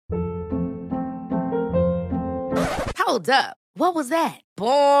Hold up. What was that?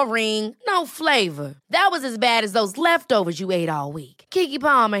 Boring. No flavor. That was as bad as those leftovers you ate all week. Keke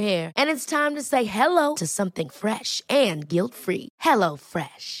Palmer here, and it's time to say hello to something fresh and guilt-free. Hello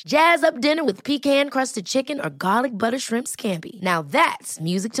Fresh. Jazz up dinner with pecan-crusted chicken or garlic butter shrimp scampi. Now that's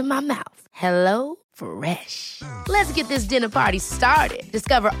music to my mouth. Hello Fresh. Let's get this dinner party started.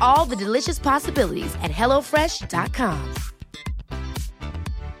 Discover all the delicious possibilities at hellofresh.com.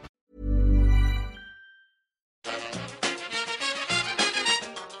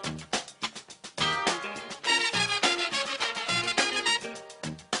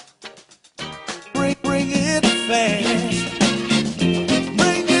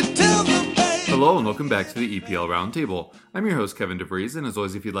 Hello and welcome back to the EPL Roundtable. I'm your host Kevin DeVries, and as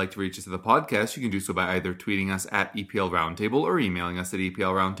always, if you'd like to reach us to the podcast, you can do so by either tweeting us at EPL Roundtable or emailing us at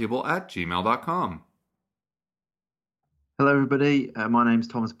eplroundtable@gmail.com. Hello everybody, my name's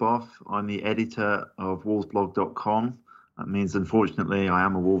Thomas Boff. I'm the editor of wolvesblog.com. That means, unfortunately, I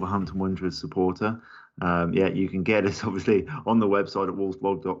am a Wolverhampton Wanderers supporter. You can get us obviously on the website at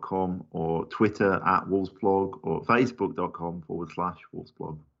wolvesblog.com or Twitter at wolvesblog or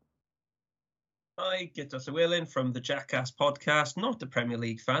facebook.com/wolvesblog. Hi, Gito Llewellyn from the Jackass podcast, not a Premier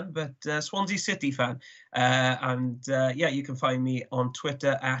League fan, but Swansea City fan. You can find me on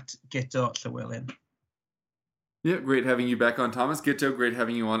Twitter at Gito Llewellyn. Yeah, great having you back on, Thomas. Gito, great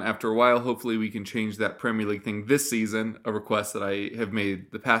having you on after a while. Hopefully we can change that Premier League thing this season, a request that I have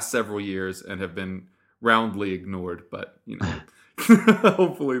made the past several years and have been roundly ignored, but,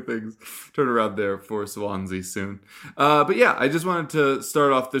 hopefully things turn around there for Swansea soon. I just wanted to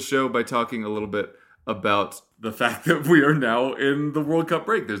start off the show by talking a little bit about the fact that we are now in the World Cup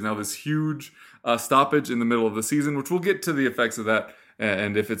break. There's now this huge stoppage in the middle of the season, which we'll get to the effects of that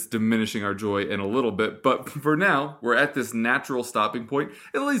and if it's diminishing our joy in a little bit. But for now, we're at this natural stopping point.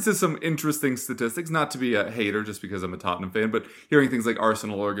 It leads to some interesting statistics, not to be a hater just because I'm a Tottenham fan, but hearing things like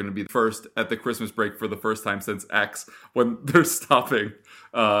Arsenal are going to be first at the Christmas break for the first time since X when they're stopping,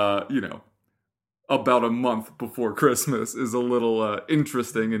 about a month before Christmas is a little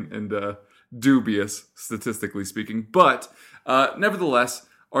interesting and dubious, statistically speaking. But nevertheless,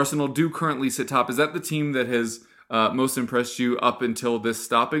 Arsenal do currently sit top. Is that the team that has most impressed you up until this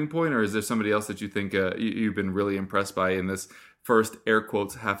stopping point, or is there somebody else that you think you've been really impressed by in this first, air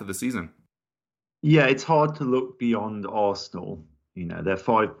quotes, half of the season? Yeah, it's hard to look beyond Arsenal. They're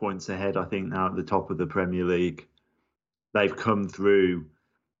 5 points ahead, I think, now at the top of the Premier League. They've come through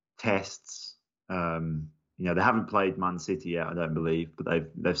tests. They haven't played Man City yet, I don't believe,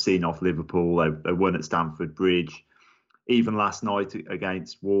 but they've seen off Liverpool. They won at Stamford Bridge. Even last night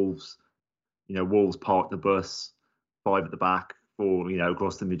against Wolves, Wolves parked the bus, 5 at the back, 4,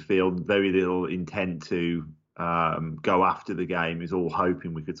 across the midfield. Very little intent to go after the game. It was all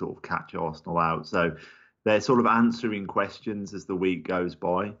hoping we could sort of catch Arsenal out. So they're sort of answering questions as the weeks go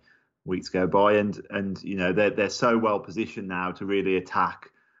by, and they're so well positioned now to really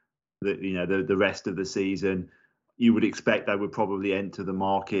attack the rest of the season. You would expect they would probably enter the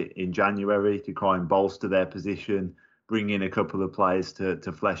market in January to try and bolster their position, bring in a couple of players to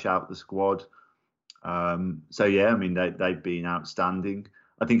flesh out the squad. They've been outstanding.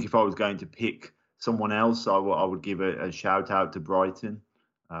 I think if I was going to pick someone else, I would give a shout out to Brighton.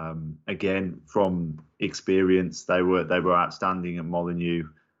 Again, from experience, they were outstanding at Molineux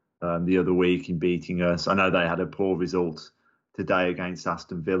the other week in beating us. I know they had a poor result today against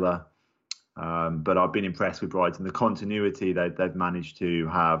Aston Villa, but I've been impressed with Brighton. The continuity they've managed to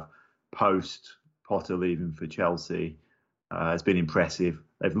have post Potter leaving for Chelsea has been impressive.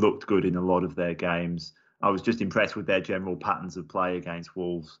 They've looked good in a lot of their games. I was just impressed with their general patterns of play against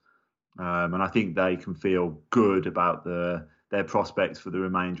Wolves. And I think they can feel good about their prospects for the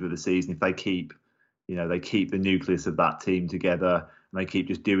remainder of the season if they keep the nucleus of that team together and they keep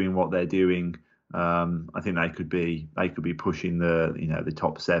just doing what they're doing. I think they could be pushing the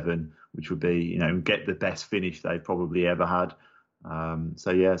top 7, which would be get the best finish they've probably ever had.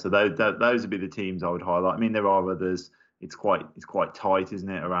 So those would be the teams I would highlight. I mean, there are others. It's quite tight, isn't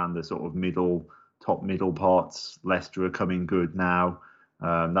it, around the sort of top middle parts. Leicester are coming good now.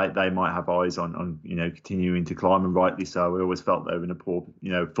 They might have eyes on continuing to climb, and rightly so. We always felt they were in a poor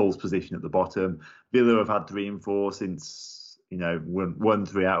false position at the bottom. Villa have had 3 and 4 since won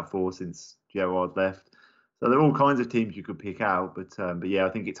 3 out of 4 since Gerrard left. So there are all kinds of teams you could pick out, but I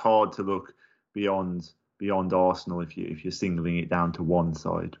think it's hard to look beyond Arsenal if you're singling it down to one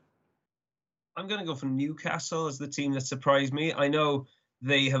side. I'm going to go for Newcastle as the team that surprised me. I know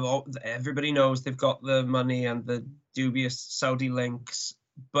everybody knows they've got the money and the dubious Saudi links,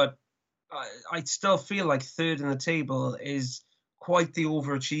 but I still feel like third in the table is quite the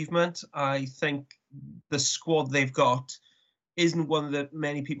overachievement. I think the squad they've got isn't one that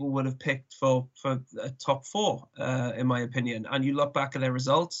many people would have picked for a top four, in my opinion. And you look back at their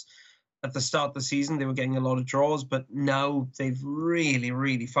results at the start of the season, they were getting a lot of draws, but now they've really,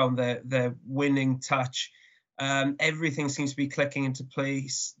 really found their winning touch. Everything seems to be clicking into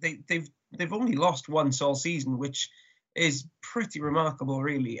place. They've only lost once all season, which is pretty remarkable,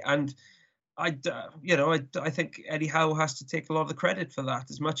 really. And I think Eddie Howe has to take a lot of the credit for that.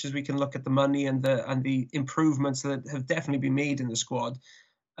 As much as we can look at the money and the improvements that have definitely been made in the squad,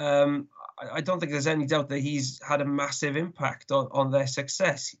 I don't think there's any doubt that he's had a massive impact on their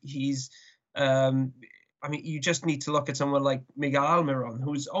success. He's, you just need to look at someone like Miguel Almiron,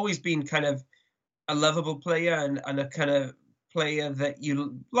 who's always been kind of a lovable player and a kind of player that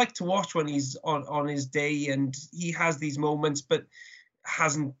you like to watch when he's on his day, and he has these moments, but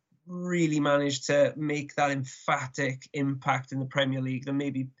hasn't really managed to make that emphatic impact in the Premier League that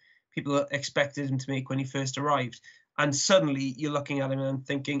maybe people expected him to make when he first arrived. And suddenly you're looking at him and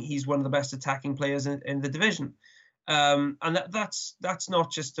thinking he's one of the best attacking players in the division. And that's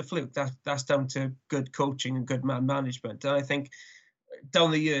not just a fluke. That's down to good coaching and good man management. And I think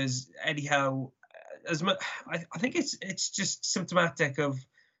down the years, Eddie Howe, I think it's just symptomatic of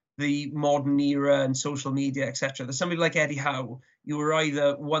the modern era and social media, etc. There's somebody like Eddie Howe, you were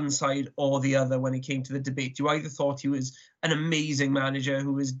either one side or the other when it came to the debate. You either thought he was an amazing manager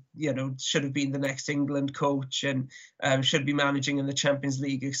who was, should have been the next England coach and should be managing in the Champions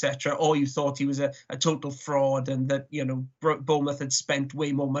League, etc. Or you thought he was a total fraud and that, Bournemouth had spent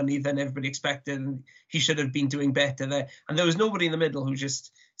way more money than everybody expected and he should have been doing better there. And there was nobody in the middle who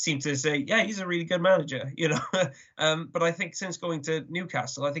just seemed to say, yeah, he's a really good manager, But I think since going to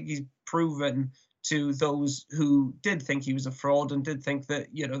Newcastle, I think he's proven to those who did think he was a fraud and did think that,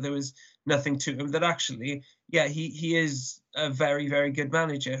 there was nothing to him, that actually, yeah, he is a very, very good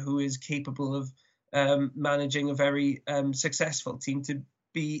manager who is capable of managing a very successful team to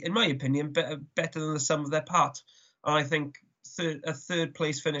be, in my opinion, better than the sum of their parts. And I think a third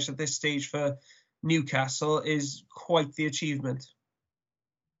place finish at this stage for Newcastle is quite the achievement.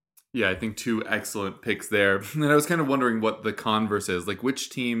 Yeah, I think two excellent picks there. And I was kind of wondering what the converse is. Like, which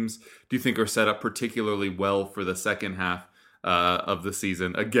teams do you think are set up particularly well for the second half of the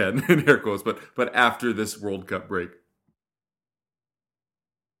season? Again, in air quotes, but after this World Cup break.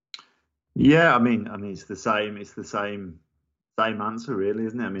 Yeah, I mean, it's the same answer, really,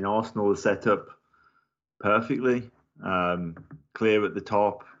 isn't it? I mean, Arsenal are set up perfectly, clear at the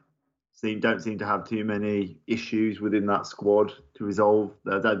top. Don't seem to have too many issues within that squad to resolve.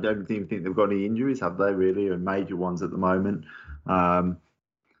 I don't even think they've got any injuries, have they, really, or major ones at the moment. So,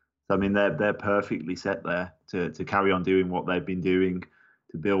 I mean, they're perfectly set there to carry on doing what they've been doing,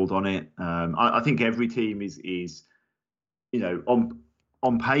 to build on it. I think every team is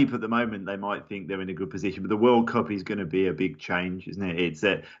on paper at the moment, they might think they're in a good position, but the World Cup is going to be a big change, isn't it? It's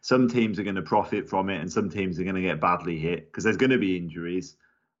that some teams are going to profit from it and some teams are going to get badly hit because there's going to be injuries.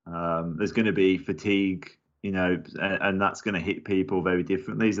 There's going to be fatigue, and that's going to hit people very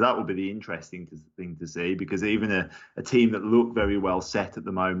differently. So that will be the interesting thing to see, because even a team that look very well set at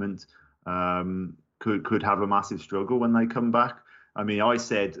the moment could have a massive struggle when they come back. I mean, I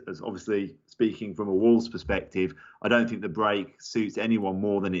said, as obviously speaking from a Wolves perspective, I don't think the break suits anyone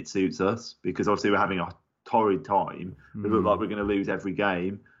more than it suits us, because obviously we're having a torrid time. We look like we're going to lose every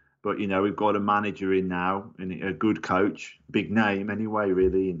game. But, we've got a manager in now, and a good coach, big name anyway,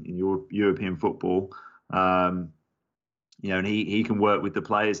 really, in European football. And he can work with the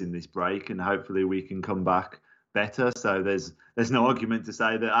players in this break, and hopefully we can come back better. So there's no argument to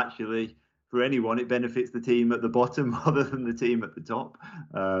say that actually, for anyone, it benefits the team at the bottom rather than the team at the top.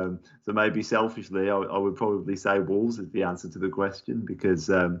 So maybe selfishly, I would probably say Wolves is the answer to the question, because,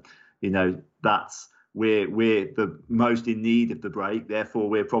 that's... We're the most in need of the break, therefore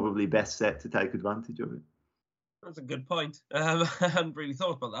we're probably best set to take advantage of it. That's a good point. I hadn't really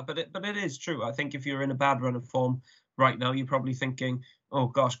thought about that, but it is true. I think if you're in a bad run of form right now, you're probably thinking, oh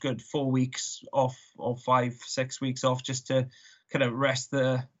gosh, good, 4 weeks off or 5-6 weeks off just to kind of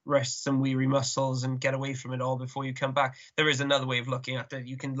rest some weary muscles and get away from it all before you come back. There is another way of looking at it.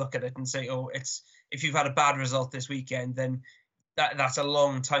 You can look at it and say, oh, if you've had a bad result this weekend, then that's a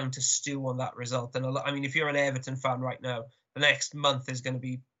long time to stew on that result. And I mean, if you're an Everton fan right now, the next month is going to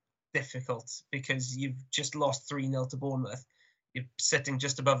be difficult because you've just lost 3-0 to Bournemouth. You're sitting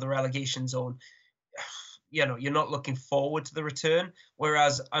just above the relegation zone. You're not looking forward to the return.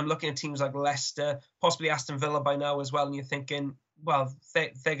 Whereas I'm looking at teams like Leicester, possibly Aston Villa by now as well, and you're thinking, well,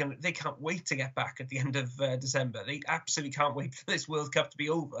 they can't wait to get back at the end of December. They absolutely can't wait for this World Cup to be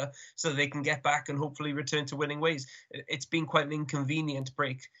over so they can get back and hopefully return to winning ways. It's been quite an inconvenient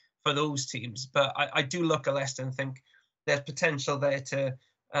break for those teams. But I do look at Leicester and think there's potential there to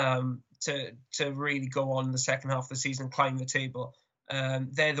really go on in the second half of the season and climb the table.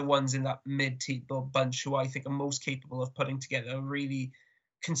 They're the ones in that mid-table bunch who I think are most capable of putting together a really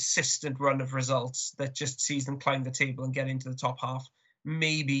consistent run of results that just sees them climb the table and get into the top half,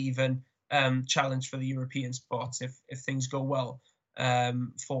 maybe even challenge for the European spots if things go well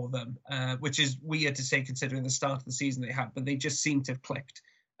for them, which is weird to say considering the start of the season they had, but they just seem to have clicked.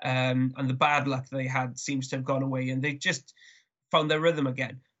 And the bad luck they had seems to have gone away, and they just found their rhythm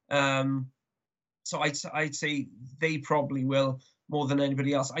again. So I'd say they probably will more than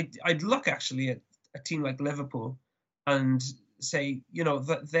anybody else. I'd look actually at a team like Liverpool and say,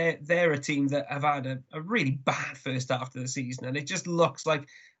 that they're a team that have had a really bad first half of the season, and it just looks like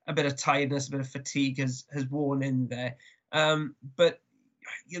a bit of tiredness, a bit of fatigue has worn in there. But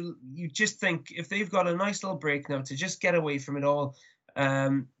you just think if they've got a nice little break now to just get away from it all,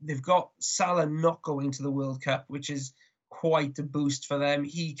 they've got Salah not going to the World Cup, which is quite a boost for them.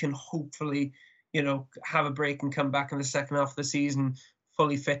 He can hopefully, have a break and come back in the second half of the season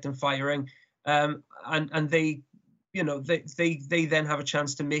fully fit and firing. And they, they then have a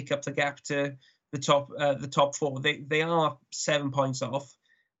chance to make up the gap to the top four. They are 7 points off,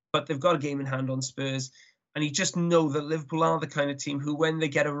 but they've got a game in hand on Spurs. And you just know that Liverpool are the kind of team who, when they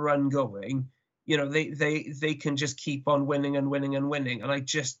get a run going, they can just keep on winning and winning and winning. And I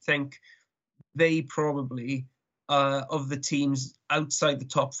just think they probably, of the teams outside the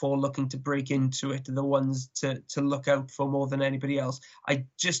top four looking to break into it, are the ones to look out for more than anybody else. I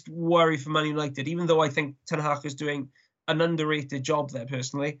just worry for Man United, even though I think Ten Hag is doing an underrated job there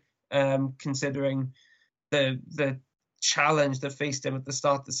personally, considering the challenge that faced him at the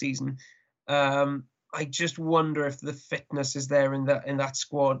start of the season. I just wonder if the fitness is there in that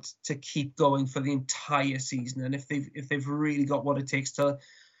squad to keep going for the entire season, and if they've really got what it takes to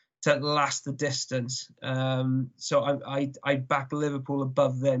last the distance. So I back Liverpool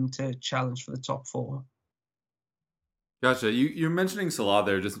above them to challenge for the top four. Gotcha. You're mentioning Salah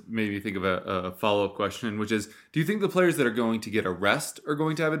there just made me think of a follow-up question, which is, do you think the players that are going to get a rest are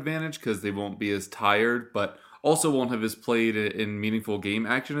going to have advantage because they won't be as tired, but also won't have as played in meaningful game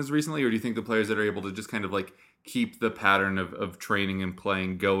action as recently? Or do you think the players that are able to just kind of like keep the pattern of training and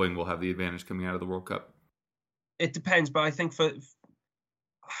playing going will have the advantage coming out of the World Cup? It depends, but I think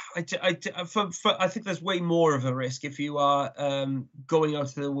I think there's way more of a risk if you are going out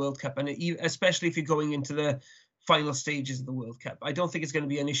to the World Cup, and especially if you're going into the final stages of the World Cup. I don't think it's going to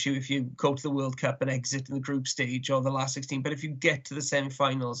be an issue if you go to the World Cup and exit in the group stage or the last 16, but if you get to the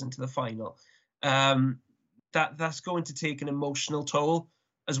semi-finals and to the final, that's going to take an emotional toll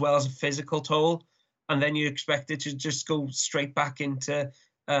as well as a physical toll, and then you expect it to just go straight back into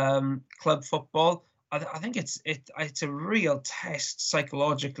club football. I think it's a real test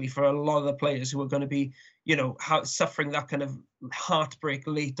psychologically for a lot of the players who are going to be, suffering that kind of heartbreak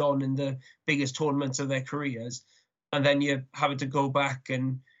late on in the biggest tournaments of their careers, and then you're having to go back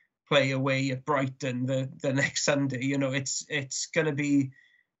and play away at Brighton the next Sunday. It's going to be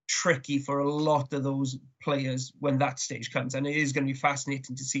tricky for a lot of those players when that stage comes, and it is going to be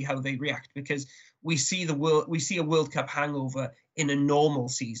fascinating to see how they react, because we see a World Cup hangover in a normal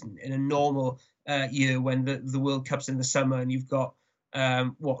season, in a normal year when the World Cup's in the summer and you've got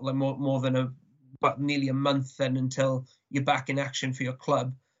more than nearly a month then until you're back in action for your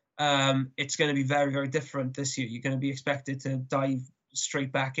club. It's going to be very, very different this year. You're going to be expected to dive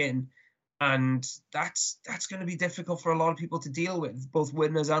straight back in. And that's going to be difficult for a lot of people to deal with, both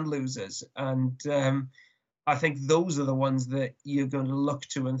winners and losers. And I think those are the ones that you're going to look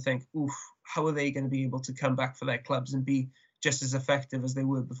to and think, oof, how are they going to be able to come back for their clubs and be just as effective as they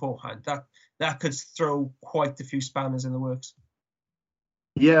were beforehand? That could throw quite a few spanners in the works.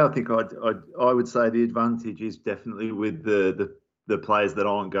 Yeah, I think I would say the advantage is definitely with the players that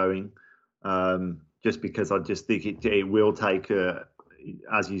aren't going, just because I just think it will take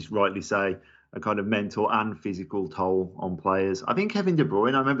as you rightly say, a kind of mental and physical toll on players. I think Kevin De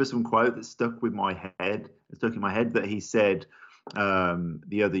Bruyne, I remember some quote that stuck in my head that he said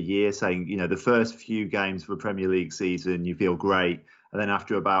the other year, saying, the first few games of a Premier League season, you feel great. And then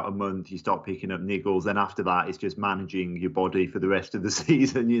after about a month, you start picking up niggles. Then after that, it's just managing your body for the rest of the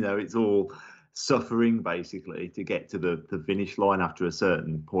season. It's all suffering, basically, to get to the finish line after a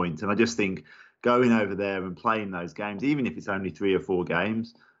certain point. And I just think going over there and playing those games, even if it's only 3 or 4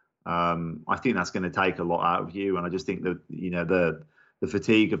 games, I think that's going to take a lot out of you. And I just think that, the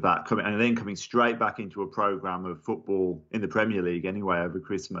fatigue of that coming straight back into a programme of football in the Premier League anyway over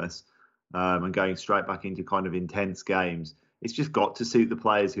Christmas, and going straight back into kind of intense games, it's just got to suit the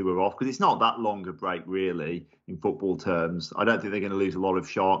players who are off, because it's not that long a break really in football terms. I don't think they're going to lose a lot of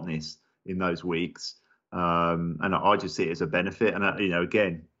sharpness in those weeks, and I just see it as a benefit. And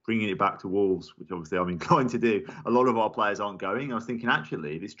again, bringing it back to Wolves, which obviously I'm inclined to do, a lot of our players aren't going. I was thinking,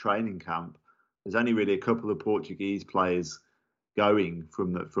 actually, this training camp, there's only really a couple of Portuguese players going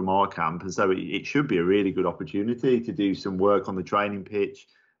from our camp, and so it should be a really good opportunity to do some work on the training pitch,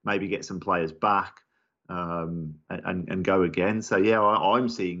 maybe get some players back, and go again. So yeah, I'm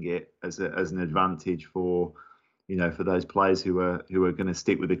seeing it as an advantage for those players who are going to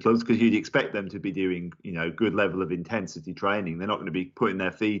stick with the clubs, because you'd expect them to be doing good level of intensity training. They're not going to be putting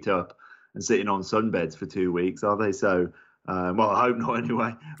their feet up and sitting on sunbeds for 2 weeks, are they? So well, I hope not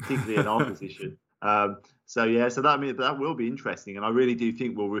anyway, particularly in our position. So that will be interesting, and I really do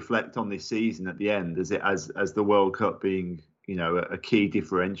think we'll reflect on this season at the end as the World Cup being a key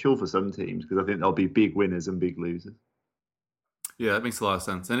differential for some teams, because I think there'll be big winners and big losers. Yeah, that makes a lot of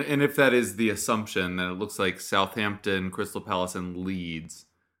sense. And if that is the assumption, then it looks like Southampton, Crystal Palace, and Leeds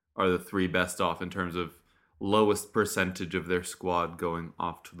are the 3 best off in terms of lowest percentage of their squad going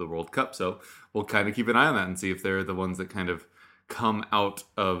off to the World Cup. So we'll kind of keep an eye on that and see if they're the ones that kind of come out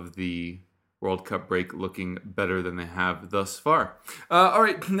of the World Cup break looking better than they have thus far. All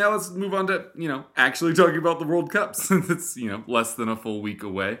right, now let's move on to, actually talking about the World Cup, since it's, less than a full week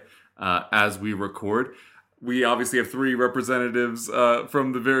away as we record. We obviously have 3 representatives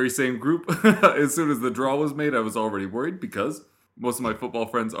from the very same group. As soon as the draw was made, I was already worried, because most of my football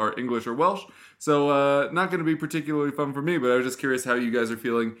friends are English or Welsh. So not going to be particularly fun for me, but I was just curious how you guys are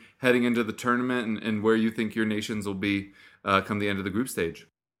feeling heading into the tournament, and where you think your nations will be come the end of the group stage.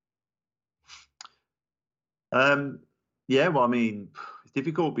 Yeah, well, I mean, it's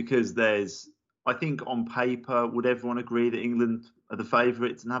difficult because I think on paper, would everyone agree that England are the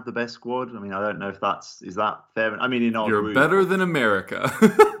favourites and have the best squad? I mean, I don't know if is that fair? I mean, in our You're group, better than America.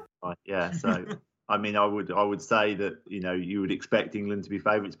 Right, yeah, so I mean, I would say that you would expect England to be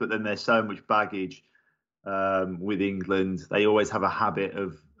favourites, but then there's so much baggage with England. They always have a habit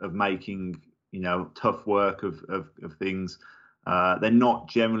of making tough work of things. They're not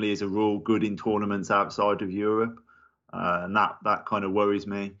generally, as a rule, good in tournaments outside of Europe, and that kind of worries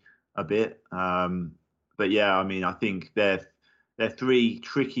me a bit. But yeah, I mean, I think they're 3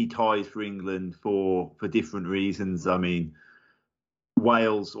 tricky ties for England for different reasons. I mean,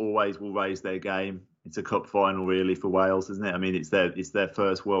 Wales always will raise their game. It's a cup final, really, for Wales, isn't it? I mean, it's their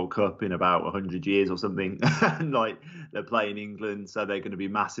first World Cup in about 100 years or something. And they're playing England, so they're going to be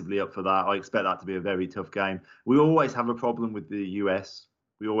massively up for that. I expect that to be a very tough game. We always have a problem with the US.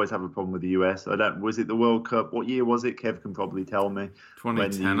 Was it the World Cup? What year was it? Kev can probably tell me.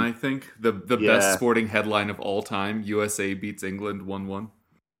 2010, I think. The best sporting headline of all time. USA beats England 1-1.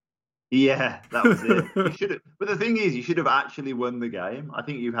 Yeah, that was it. But the thing is, you should have actually won the game. I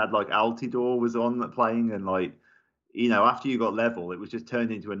think you had Altidore was on playing, and after you got level, it was just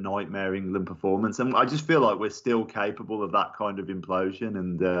turned into a nightmare England performance. And I just feel like we're still capable of that kind of implosion.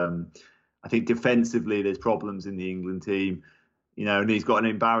 And I think defensively, there's problems in the England team. And he's got an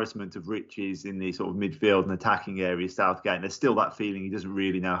embarrassment of riches in the sort of midfield and attacking area, Southgate. And there's still that feeling he doesn't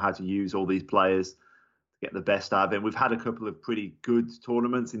really know how to use all these players to get the best out of it. We've had a couple of pretty good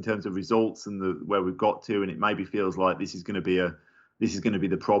tournaments in terms of results and where we've got to, and it maybe feels like this is going to be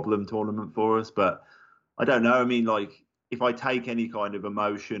the problem tournament for us. But I don't know. I mean, if I take any kind of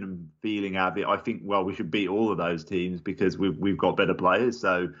emotion and feeling out of it, I think, well, we should beat all of those teams because we've got better players.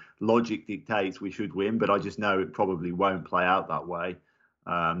 So logic dictates we should win, but I just know it probably won't play out that way.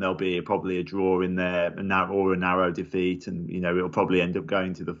 There'll be probably a draw in there, or a narrow defeat, and it'll probably end up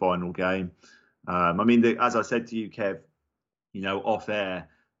going to the final game. I mean, as I said to you, Kev, off air,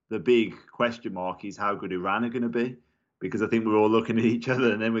 the big question mark is how good Iran are going to be, because I think we're all looking at each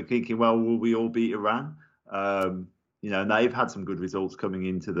other and then we're thinking, well, will we all beat Iran? And they've had some good results coming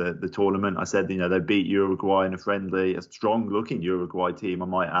into the tournament. I said, they beat Uruguay in a friendly, a strong-looking Uruguay team, I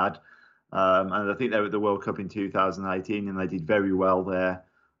might add. And I think they were at the World Cup in 2018, and they did very well there.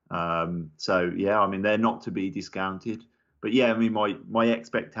 So, yeah, I mean, they're not to be discounted. But, yeah, I mean, my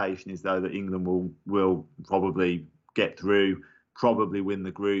expectation is, though, that England will probably get through, probably win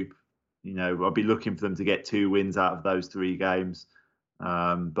the group. I'll be looking for them to get 2 wins out of those 3 games.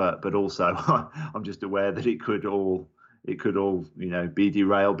 But also I'm just aware that it could all be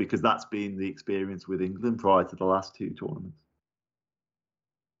derailed, because that's been the experience with England prior to the last 2 tournaments.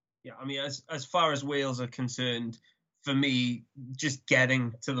 Yeah, I mean, as far as Wales are concerned, for me, just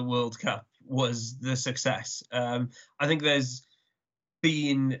getting to the World Cup was the success. I think there's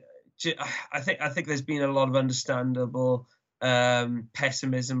been a lot of understandable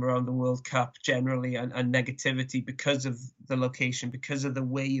pessimism around the World Cup generally, and negativity because of the location, because of the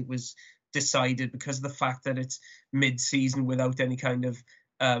way it was decided, because of the fact that it's mid-season without any kind of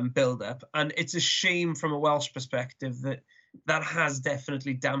build-up. And it's a shame from a Welsh perspective that has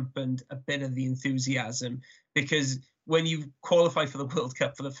definitely dampened a bit of the enthusiasm, because when you qualify for the World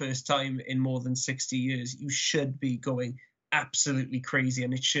Cup for the first time in more than 60 years, you should be going absolutely crazy,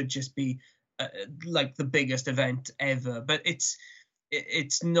 and it should just be like the biggest event ever. But it's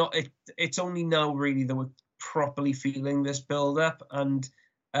not. It's only now really that we're properly feeling this build-up, and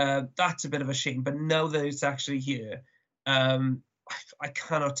that's a bit of a shame. But now that it's actually here, I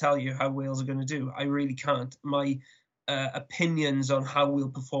cannot tell you how Wales are going to do. I really can't. My opinions on how we'll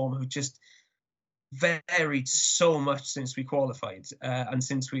perform have just varied so much since we qualified and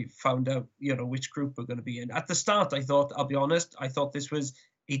since we found out, which group we're going to be in. At the start, I'll be honest, I thought this was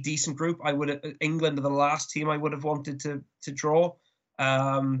a decent group. England are the last team I would have wanted to draw,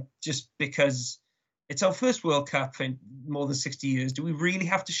 just because it's our first World Cup in more than 60 years. Do we really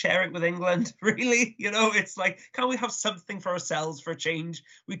have to share it with England? Really? It's like, can't we have something for ourselves for a change?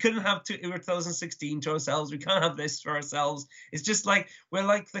 We couldn't have 2016 to ourselves. We can't have this for ourselves. It's just like, we're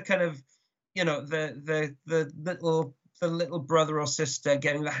like the kind of, the little brother or sister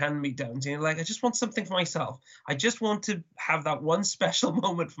getting the hand-me-downs. Like, I just want something for myself. I just want to have that one special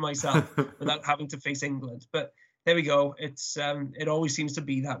moment for myself without having to face England. But there we go. It always seems to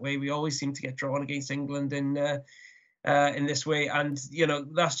be that way. We always seem to get drawn against England in this way, and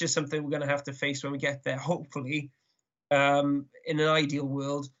that's just something we're going to have to face when we get there. Hopefully, in an ideal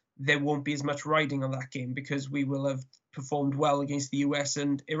world, there won't be as much riding on that game because we will have performed well against the US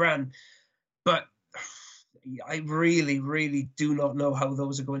and Iran. But I really, really do not know how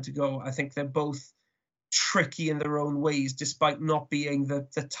those are going to go. I think they're both tricky in their own ways, despite not being the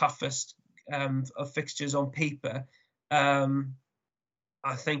toughest of fixtures on paper.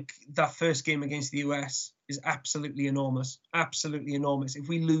 I think that first game against the US is absolutely enormous. Absolutely enormous. If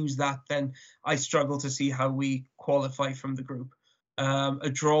we lose that, then I struggle to see how we qualify from the group. A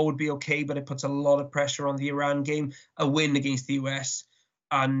draw would be okay, but it puts a lot of pressure on the Iran game. A win against the US,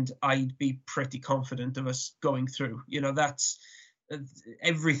 and I'd be pretty confident of us going through. That's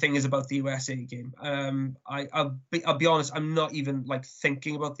everything is about the USA game. I'll be honest, I'm not even like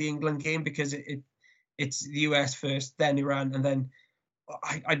thinking about the England game because it's the US first, then Iran, and then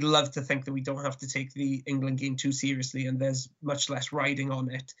I'd love to think that we don't have to take the England game too seriously and there's much less riding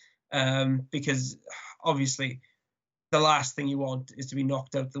on it, because obviously the last thing you want is to be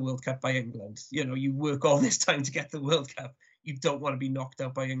knocked out the World Cup by England. You work all this time to get the World Cup. You don't want to be knocked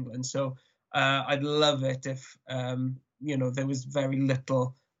out by England. So I'd love it if, there was very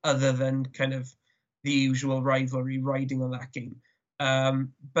little other than kind of the usual rivalry riding on that game.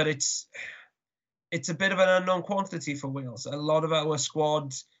 But it's a bit of an unknown quantity for Wales. A lot of our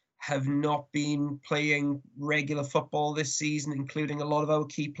squad have not been playing regular football this season, including a lot of our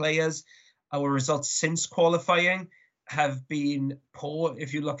key players. Our results since qualifying have been poor,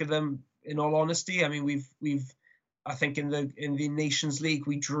 if you look at them, in all honesty. I mean, we've I think in the Nations League,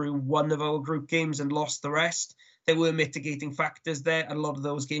 we drew one of our group games and lost the rest. There were mitigating factors there. A lot of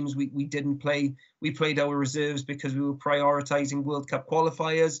those games we didn't play. We played our reserves because we were prioritising World Cup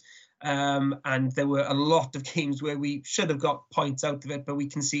qualifiers. And there were a lot of games where we should have got points out of it, but we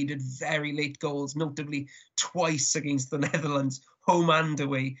conceded very late goals, notably twice against the Netherlands, home and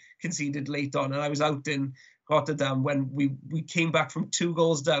away, conceded late on. And I was out in Rotterdam when we came back from 2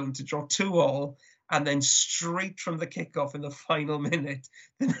 goals down to draw 2-2. And then straight from the kickoff in the final minute,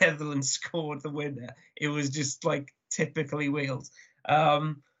 the Netherlands scored the winner. It was just like typically Wales.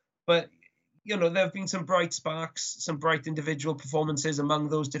 But, there have been some bright sparks, some bright individual performances among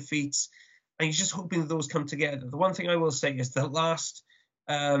those defeats. And you're just hoping that those come together. The one thing I will say is the last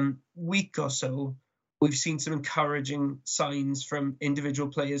week or so, we've seen some encouraging signs from individual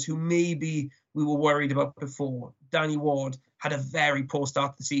players who maybe we were worried about before. Danny Ward had a very poor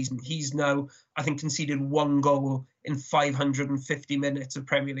start to the season. He's now, I think, conceded 1 goal in 550 minutes of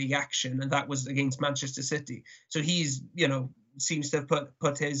Premier League action, and that was against Manchester City. So he's, seems to have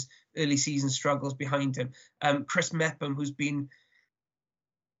put his early season struggles behind him. Chris Mepham, who's been,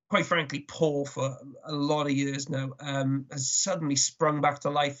 quite frankly, poor for a lot of years now, has suddenly sprung back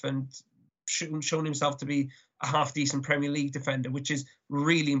to life and shown himself to be a half-decent Premier League defender, which is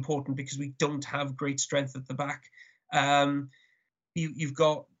really important because we don't have great strength at the back. You've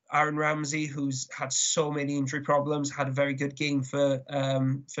got Aaron Ramsey, who's had so many injury problems, had a very good game for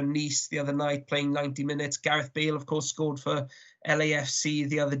Nice the other night, playing 90 minutes. Gareth Bale, of course, scored for LAFC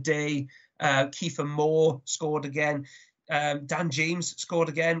the other day. Kiefer Moore scored again. Dan James scored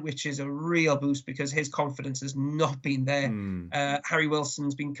again, which is a real boost because his confidence has not been there. Harry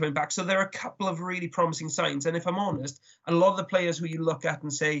Wilson's been coming back. So there are a couple of really promising signs. And if I'm honest, a lot of the players who you look at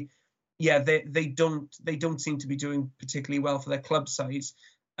and say, yeah, they don't seem to be doing particularly well for their club sides.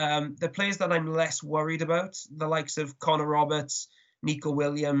 The players that I'm less worried about, the likes of Connor Roberts, Nico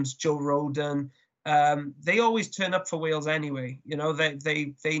Williams, Joe Rodon, they always turn up for Wales anyway. You know,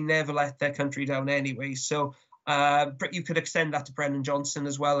 they never let their country down anyway. So you could extend that to Brennan Johnson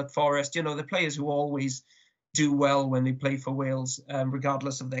as well at Forest. You know, the players who always do well when they play for Wales,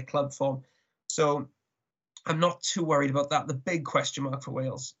 regardless of their club form. So I'm not too worried about that. The big question mark for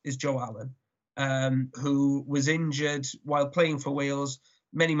Wales is Joe Allen, who was injured while playing for Wales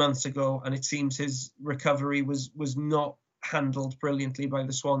many months ago, and it seems his recovery was not handled brilliantly by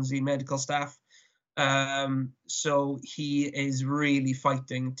the Swansea medical staff. So he is really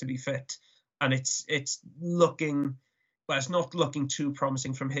fighting to be fit, and it's looking, well, it's not looking too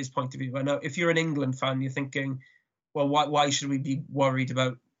promising from his point of view. I know if you're an England fan, you're thinking, well, why should we be worried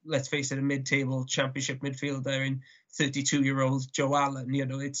about, let's face it, a mid-table championship midfielder in 32-year-old Joe Allen? You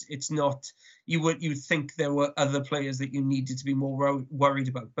know, it's not. You'd think there were other players that you needed to be more worried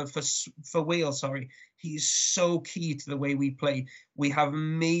about. But for Wales, he's so key to the way we play. We have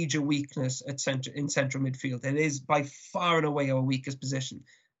major weakness in central midfield. It is by far and away our weakest position.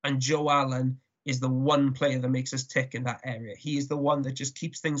 And Joe Allen is the one player that makes us tick in that area. He is the one that just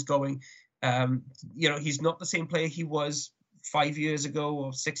keeps things going. You know, he's not the same player he was 5 years ago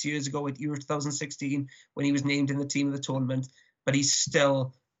or 6 years ago at Euro 2016 when he was named in the team of the tournament, but he's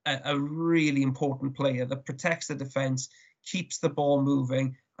still a really important player that protects the defence, keeps the ball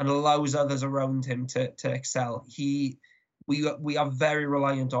moving, and allows others around him to excel. We are very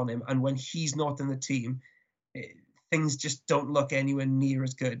reliant on him, and when he's not in the team, things just don't look anywhere near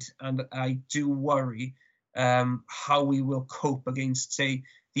as good. And I do worry how we will cope against, say,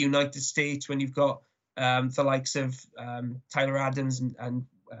 the United States when you've got the likes of Tyler Adams and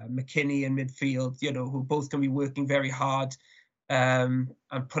McKinney in midfield, you know, who both can be working very hard and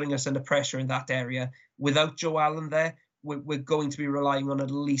putting us under pressure in that area. Without Joe Allen there, we're going to be relying on at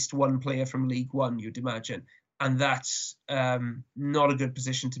least one player from League One, you'd imagine. And that's not a good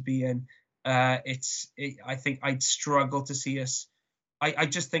position to be in. I think I'd struggle to see us. I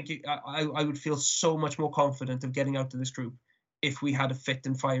just think I would feel so much more confident of getting out of this group if we had a fit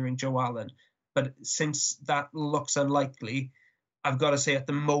and firing Joe Allen. But since that looks unlikely, I've got to say at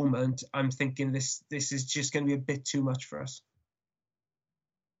the moment, I'm thinking this is just going to be a bit too much for us.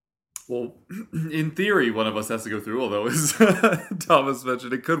 Well, in theory, one of us has to go through, although, as Thomas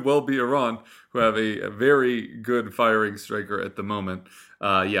mentioned, it could well be Iran, who have a very good firing striker at the moment.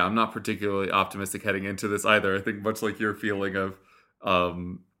 Yeah, I'm not particularly optimistic heading into this either. I think much like your feeling of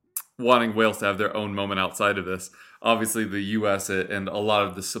wanting Wales to have their own moment outside of this, obviously the US and a lot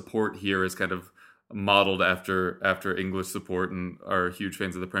of the support here is kind of modeled after English support and are huge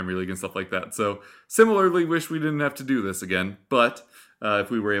fans of the Premier League and stuff like that. So similarly, wish we didn't have to do this again, but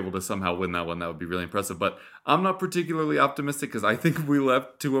if we were able to somehow win that one, that would be really impressive. But I'm not particularly optimistic because I think we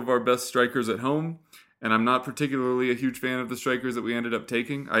left two of our best strikers at home, and I'm not particularly a huge fan of the strikers that we ended up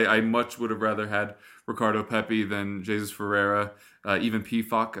taking. I much would have rather had Ricardo Pepi than Jesus Ferreira. Even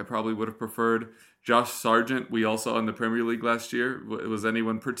Pefok I probably would have preferred. Josh Sargent, we all saw in the Premier League last year. Was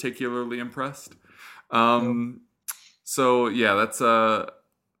anyone particularly impressed? So, yeah, that's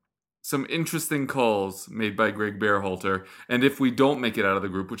some interesting calls made by Greg Berhalter. And if we don't make it out of the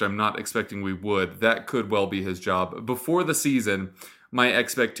group, which I'm not expecting we would, that could well be his job. Before the season, my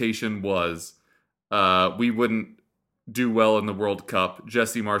expectation was we wouldn't do well in the World Cup.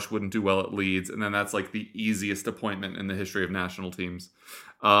 Jesse Marsch wouldn't do well at Leeds. And then that's like the easiest appointment in the history of national teams.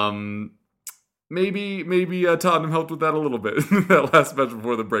 Maybe Tottenham helped with that a little bit in that last match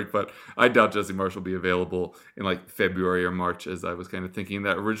before the break, but I doubt Jesse Marsch will be available in like February or March, as I was kind of thinking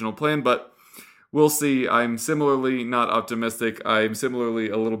that original plan, but we'll see. I'm similarly not optimistic. I'm similarly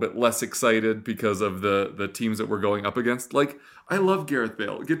a little bit less excited because of the teams that we're going up against. Like, I love Gareth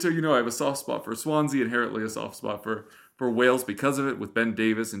Bale. Get to, I have a soft spot for Swansea, inherently a soft spot for Wales because of it, with Ben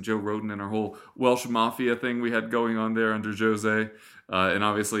Davis and Joe Rodon and our whole Welsh Mafia thing we had going on there under Jose, and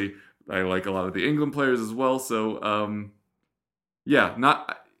obviously I like a lot of the England players as well. So, yeah,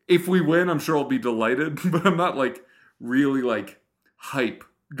 not if we win, I'm sure I'll be delighted, but I'm not really hype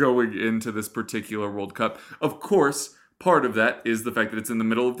going into this particular World Cup. Of course, part of that is the fact that it's in the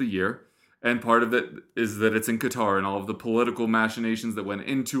middle of the year, And part of it is that it's in Qatar and all of the political machinations that went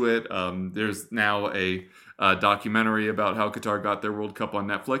into it. There's now a documentary about how Qatar got their World Cup on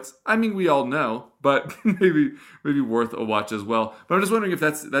Netflix. I mean, we all know, but maybe worth a watch as well. But I'm just wondering if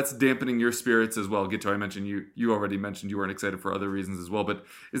that's dampening your spirits as well. Gito, I mentioned you already mentioned you weren't excited for other reasons as well. But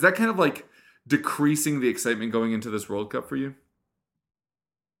is that kind of like decreasing the excitement going into this World Cup for you?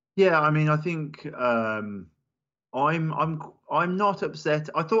 Yeah, I mean, I think I'm not upset.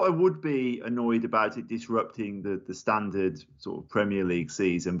 I thought I would be annoyed about it disrupting the standard sort of Premier League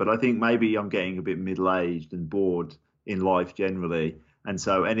season, but I think maybe I'm getting a bit middle-aged and bored in life generally, and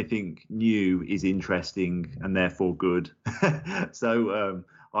so anything new is interesting and therefore good. So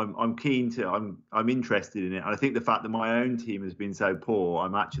I'm keen to. I'm interested in it, and I think the fact that my own team has been so poor,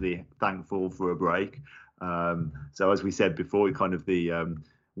 I'm actually thankful for a break. So as we said before, it kind of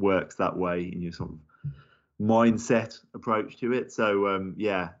works that way in your sort of mindset approach to it. So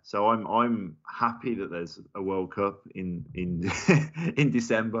so I'm happy that there's a World Cup in in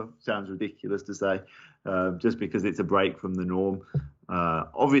December. Sounds ridiculous to say, just because it's a break from the norm.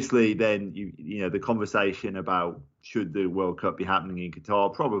 Obviously, then you know the conversation about should the World Cup be happening in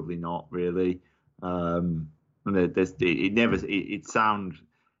Qatar? Probably not really.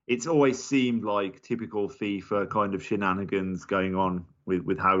 It's always seemed like typical FIFA kind of shenanigans going on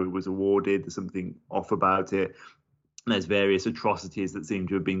with how it was awarded. There's something off about it. There's various atrocities that seem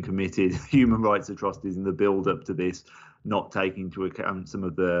to have been committed, human rights atrocities in the build up to this, not taking into account some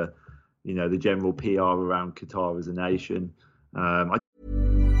of the, the general PR around Qatar as a nation.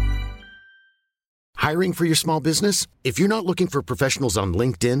 Hiring for your small business? If you're not looking for professionals on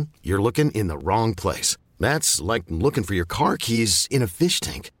LinkedIn, you're looking in the wrong place. That's like looking for your car keys in a fish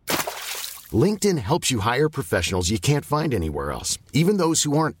tank. LinkedIn helps you hire professionals you can't find anywhere else, even those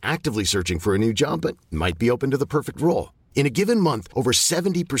who aren't actively searching for a new job but might be open to the perfect role. In a given month, over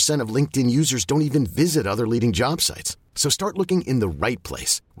 70% of LinkedIn users don't even visit other leading job sites. So start looking in the right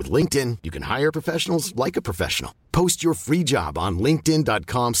place. With LinkedIn, you can hire professionals like a professional. Post your free job on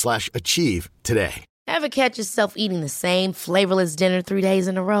linkedin.com/achieve today. Ever catch yourself eating the same flavorless dinner 3 days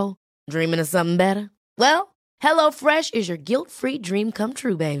in a row? Dreaming of something better? Well, HelloFresh is your guilt-free dream come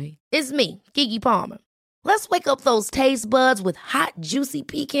true, baby. It's me, Keke Palmer. Let's wake up those taste buds with hot, juicy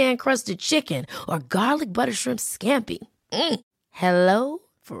pecan-crusted chicken or garlic butter shrimp scampi. Hello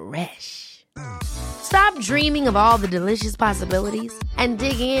Fresh. Stop dreaming of all the delicious possibilities and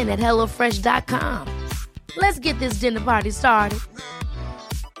dig in at HelloFresh.com. Let's get this dinner party started.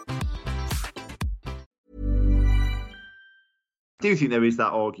 I do think there is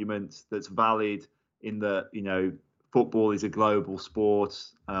that argument that's valid in that, football is a global sport,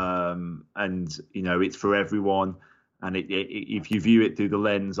 and, it's for everyone. And if you view it through the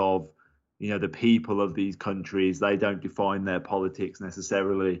lens of, the people of these countries, they don't define their politics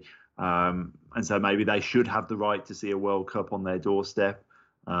necessarily. And so maybe they should have the right to see a World Cup on their doorstep.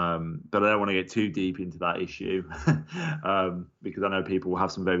 But I don't want to get too deep into that issue because I know people will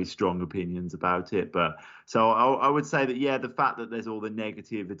have some very strong opinions about it. But so I would say that, the fact that there's all the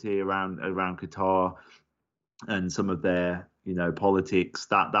negativity around Qatar and some of their, politics,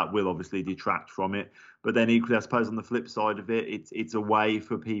 that will obviously detract from it. But then equally, I suppose on the flip side of it, it's a way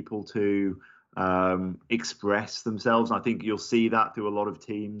for people to express themselves. And I think you'll see that through a lot of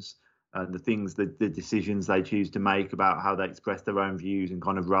teams. The decisions they choose to make about how they express their own views and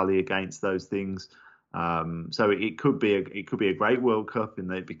kind of rally against those things. So it could be a great World Cup in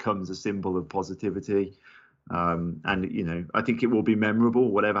that it becomes a symbol of positivity. And I think it will be memorable.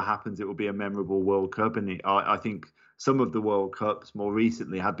 Whatever happens, it will be a memorable World Cup. And I think some of the World Cups more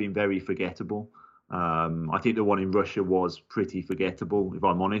recently have been very forgettable. I think the one in Russia was pretty forgettable, if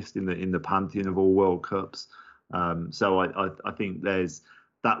I'm honest, in the pantheon of all World Cups. So I think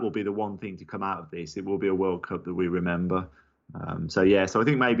that will be the one thing to come out of this. It will be a World Cup that we remember. So I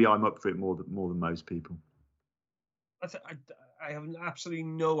think maybe I'm up for it more than most people. I have absolutely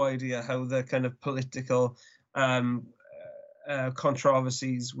no idea how the kind of political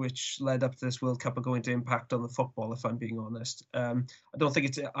controversies which led up to this World Cup are going to impact on the football, if I'm being honest. I don't think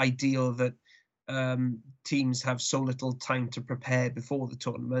it's ideal that teams have so little time to prepare before the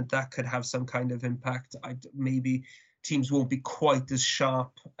tournament. That could have some kind of impact. Maybe teams won't be quite as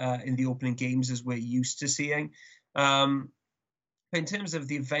sharp in the opening games as we're used to seeing. In terms of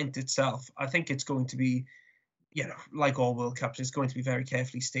the event itself, I think it's going to be, like all World Cups, it's going to be very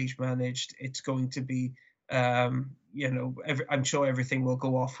carefully stage managed. It's going to be, I'm sure everything will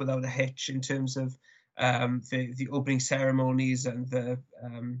go off without a hitch in terms of the opening ceremonies and the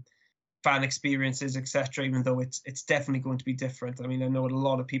fan experiences, etc. Even though it's definitely going to be different. I mean, I know a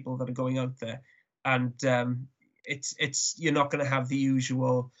lot of people that are going out there, and it's you're not going to have the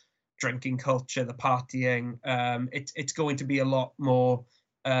usual drinking culture, the partying. It's going to be a lot more,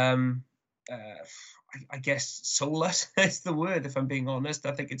 I guess, soulless is the word, if I'm being honest.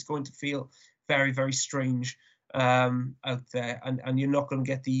 I think it's going to feel very, very strange out there, and you're not going to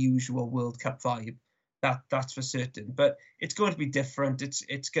get the usual World Cup vibe. That's for certain. But it's going to be different.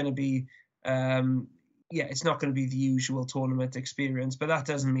 It's going to be, it's not going to be the usual tournament experience, but that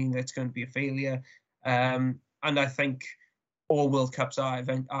doesn't mean that it's going to be a failure. And I think all World Cups are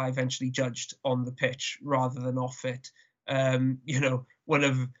eventually judged on the pitch rather than off it. One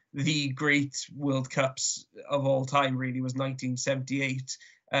of the great World Cups of all time really was 1978.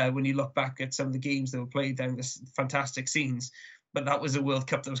 When you look back at some of the games that were played there, there's fantastic scenes. But that was a World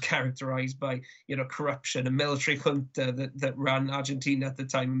Cup that was characterized by, corruption, a military junta that ran Argentina at the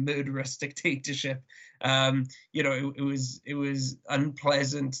time, a murderous dictatorship. It was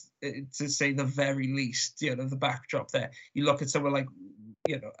unpleasant, to say the very least. The backdrop there. You look at somewhere like,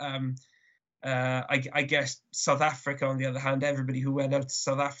 I guess South Africa, on the other hand, everybody who went out to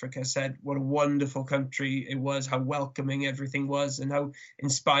South Africa said what a wonderful country it was, how welcoming everything was, and how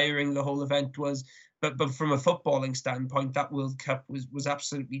inspiring the whole event was. But from a footballing standpoint, that World Cup was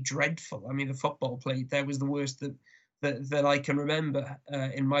absolutely dreadful. I mean, the football played there was the worst that I can remember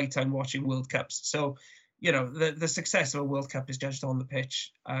in my time watching World Cups. So, the success of a World Cup is judged on the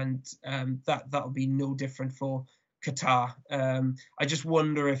pitch, and that'll be no different for Qatar. I just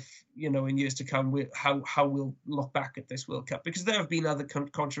wonder if, in years to come, how we'll look back at this World Cup, because there have been other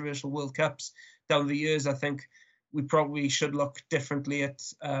controversial World Cups down the years. I think we probably should look differently at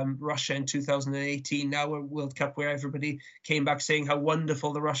Russia in 2018, now a World Cup where everybody came back saying how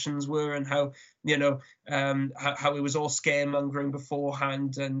wonderful the Russians were, and how, how it was all scaremongering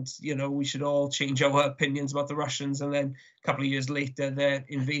beforehand, and, we should all change our opinions about the Russians. And then a couple of years later, they're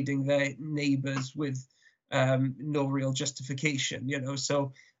invading their neighbors with no real justification,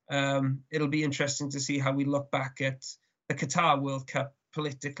 So it'll be interesting to see how we look back at the Qatar World Cup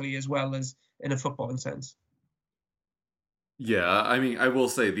politically as well as in a footballing sense. Yeah, I mean, I will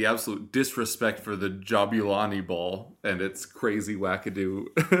say the absolute disrespect for the Jabulani ball and its crazy wackadoo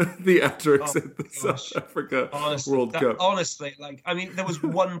theatrics at the South Africa World Cup. Honestly, there was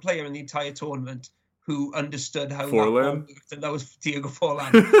one player in the entire tournament who understood how Forlan? that ball worked, and that was Diego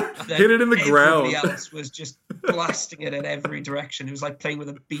Forlan. Hit it in the ground. Everybody else was just blasting it in every direction. It was like playing with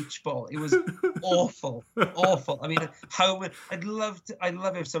a beach ball. It was awful, awful. I mean, I'd love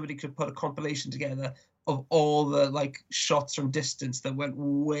if somebody could put a compilation together of all the shots from distance that went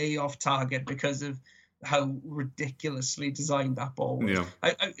way off target because of how ridiculously designed that ball was. Yeah.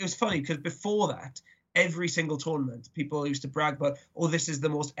 It was funny because before that, every single tournament, people used to brag about, this is the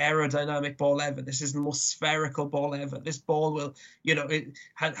most aerodynamic ball ever. This is the most spherical ball ever. This ball will, it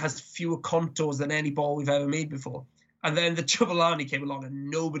has fewer contours than any ball we've ever made before. And then the Jabulani came along, and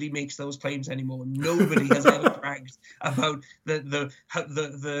nobody makes those claims anymore. Nobody has ever bragged about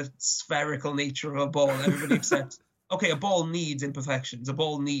the spherical nature of a ball. Everybody accepts, okay, a ball needs imperfections. A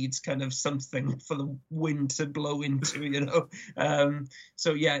ball needs kind of something for the wind to blow into,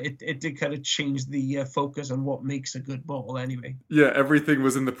 So yeah, it did kind of change the focus on what makes a good ball anyway. Yeah, everything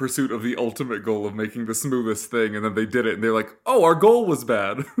was in the pursuit of the ultimate goal of making the smoothest thing, and then they did it, and they're like, oh, our goal was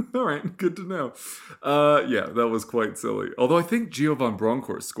bad. All right, good to know. Yeah, that was quite silly. Although I think Gio van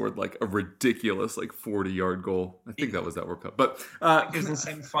Bronckhorst scored a ridiculous 40-yard goal. I think that was that World Cup. But it was in the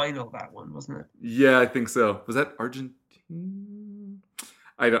semi-final, that one, wasn't it? Yeah, I think so. Was that Argentina?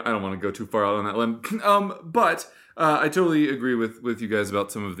 I don't want to go too far out on that limb. But I totally agree with you guys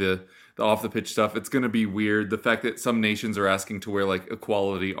about some of the off the pitch stuff. It's going to be weird. The fact that some nations are asking to wear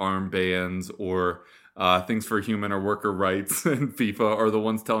equality armbands or things for human or worker rights, and FIFA are the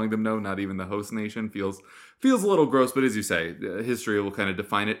ones telling them no, not even the host nation, feels a little gross. But as you say, history will kind of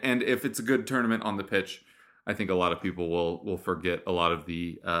define it. And if it's a good tournament on the pitch, I think a lot of people will forget a lot of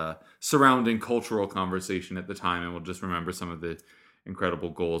the surrounding cultural conversation at the time, and will just remember some of the incredible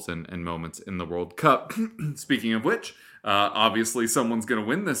goals and moments in the World Cup. Speaking of which, obviously someone's going to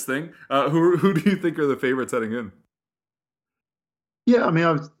win this thing. Who do you think are the favorites heading in? Yeah, I mean,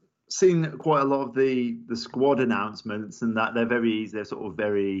 I've seen quite a lot of the squad announcements, and that they're sort of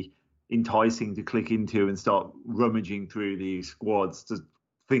very enticing to click into and start rummaging through these squads to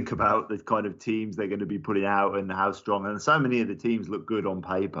think about the kind of teams they're going to be putting out and how strong. And so many of the teams look good on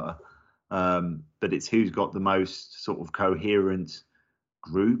paper, but it's who's got the most sort of coherent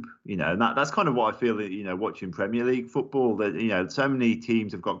group, and that's kind of what I feel that, watching Premier League football, that, so many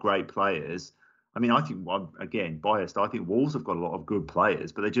teams have got great players. I mean, I think, again, biased, I think Wolves have got a lot of good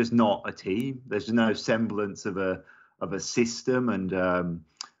players, but they're just not a team. There's no semblance of a system and a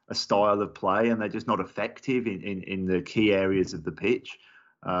style of play, and they're just not effective in the key areas of the pitch.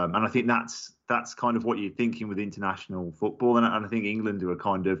 And I think that's kind of what you're thinking with international football. And I think England are a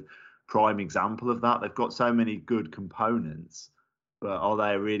kind of prime example of that. They've got so many good components, but are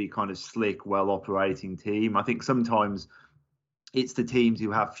they a really kind of slick, well-operating team? I think sometimes it's the teams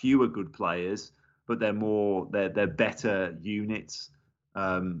who have fewer good players, but they're better units,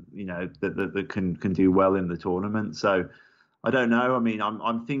 that can do well in the tournament. So I don't know. I mean,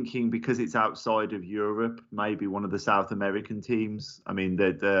 I'm thinking because it's outside of Europe, maybe one of the South American teams. I mean,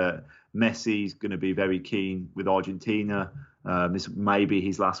 that Messi's going to be very keen with Argentina. This may be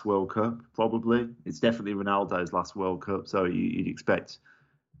his last World Cup, probably. It's definitely Ronaldo's last World Cup, so you'd expect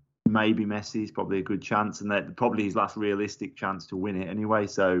maybe Messi's probably a good chance, and that probably his last realistic chance to win it anyway.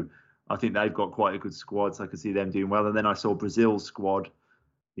 So I think they've got quite a good squad, so I could see them doing well. And then I saw Brazil's squad.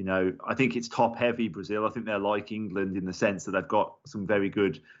 I think it's top-heavy Brazil. I think they're like England in the sense that they've got some very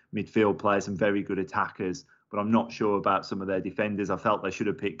good midfield players and very good attackers, but I'm not sure about some of their defenders. I felt they should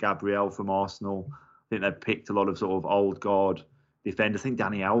have picked Gabriel from Arsenal. I think they've picked a lot of sort of old guard defenders. I think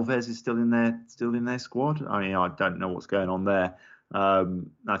Dani Alves is still in their squad. I mean, I don't know what's going on there.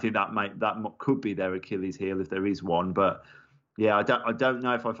 I think that could be their Achilles heel if there is one. But yeah, I don't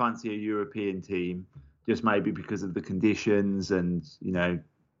know if I fancy a European team, just maybe because of the conditions and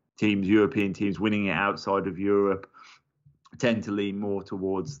European teams winning it outside of Europe tend to lean more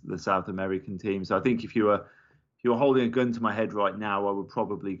towards the South American teams. So I think if you were holding a gun to my head right now, I would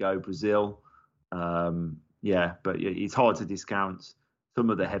probably go Brazil. But it's hard to discount some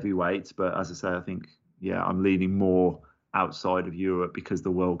of the heavyweights. But as I say, I think I'm leaning more outside of Europe because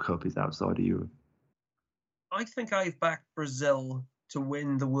the World Cup is outside of Europe. I think I've backed Brazil to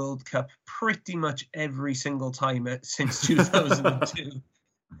win the World Cup pretty much every single time since 2002.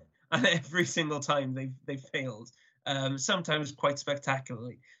 And every single time they've failed, sometimes quite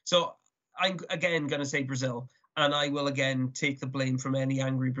spectacularly. So I'm again going to say Brazil, and I will again take the blame from any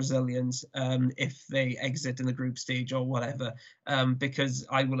angry Brazilians if they exit in the group stage or whatever, because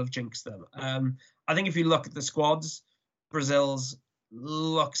I will have jinxed them. I think if you look at the squads, Brazil's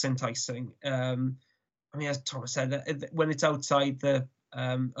looks enticing. I mean, as Thomas said, when it's outside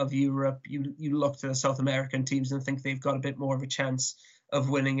of Europe, you look to the South American teams and think they've got a bit more of a chance of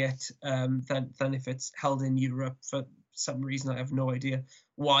winning it than if it's held in Europe for some reason. I have no idea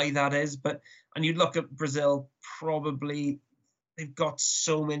why that is. And you look at Brazil, probably they've got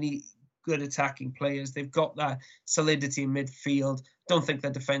so many good attacking players. They've got that solidity in midfield. Don't think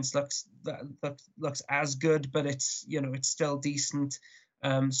their defense looks as good, but it's still decent.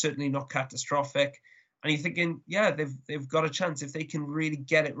 Certainly not catastrophic. And you're thinking, they've got a chance if they can really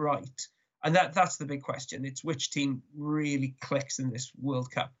get it right. And that's the big question. It's which team really clicks in this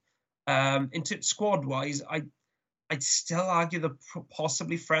World Cup. Into squad-wise, I'd still argue that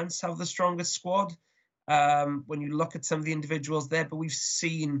possibly France have the strongest squad when you look at some of the individuals there. But we've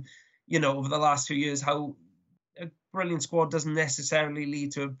seen, over the last few years how a brilliant squad doesn't necessarily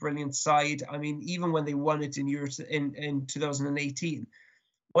lead to a brilliant side. I mean, even when they won it in Europe in 2018,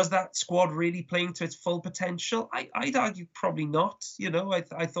 was that squad really playing to its full potential? I'd argue probably not.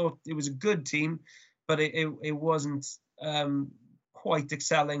 I thought it was a good team, but it wasn't quite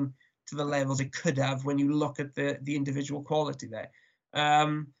excelling to the levels it could have when you look at the individual quality there.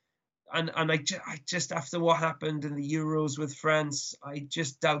 And I just after what happened in the Euros with France, I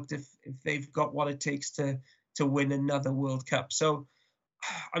just doubt if they've got what it takes to win another World Cup. So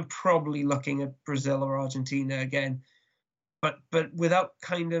I'm probably looking at Brazil or Argentina again. But without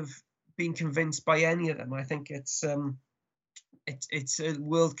kind of being convinced by any of them. I think it's a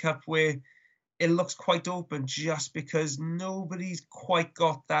World Cup where it looks quite open just because nobody's quite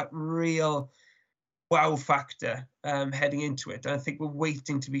got that real wow factor heading into it. And I think we're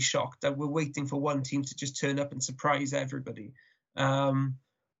waiting to be shocked. We're waiting for one team to just turn up and surprise everybody.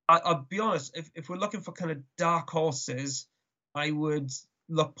 I'll be honest, if we're looking for kind of dark horses, I would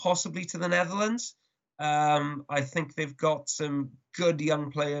look possibly to the Netherlands. I think they've got some good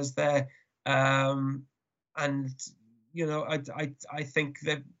young players there, and I think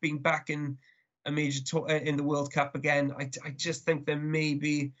they've been back in a major in the World Cup again. I just think there may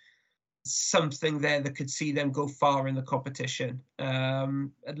be something there that could see them go far in the competition,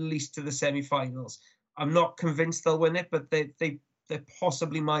 at least to the semi-finals. I'm not convinced they'll win it, but they're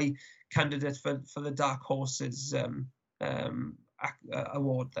possibly my candidate for the dark horses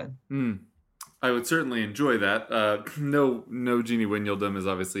award then. I would certainly enjoy that. No Gini Wijnaldum is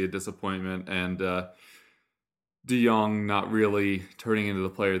obviously a disappointment, and De Jong not really turning into the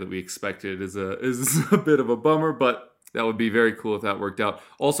player that we expected is a bit of a bummer, but that would be very cool if that worked out.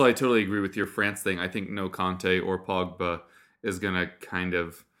 Also, I totally agree with your France thing. I think no Kanté or Pogba is going to kind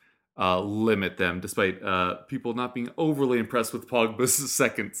of limit them, despite people not being overly impressed with Pogba's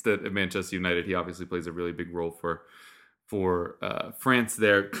second stint at Manchester United. He obviously plays a really big role for France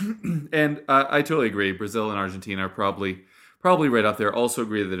there. And I totally agree. Brazil and Argentina are probably right up there. Also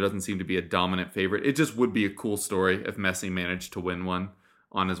agree that there doesn't seem to be a dominant favorite. It just would be a cool story if Messi managed to win one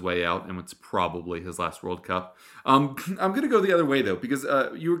on his way out, and it's probably his last World Cup. I'm going to go the other way, though, because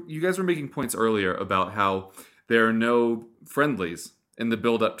you guys were making points earlier about how there are no friendlies in the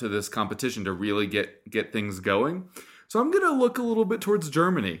build-up to this competition to really get things going. So I'm going to look a little bit towards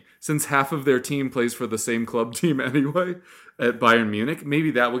Germany, since half of their team plays for the same club team anyway at Bayern Munich.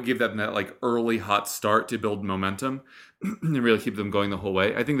 Maybe that would give them that like early hot start to build momentum and really keep them going the whole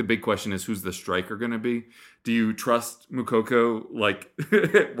way. I think the big question is, who's the striker going to be? Do you trust Moukoko, like,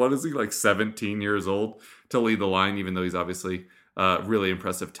 what is he, like 17 years old, to lead the line, even though he's obviously really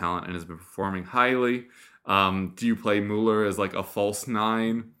impressive talent and has been performing highly? Do you play Mueller as like a false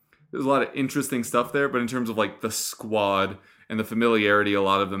nine? There's a lot of interesting stuff there, but in terms of like the squad and the familiarity a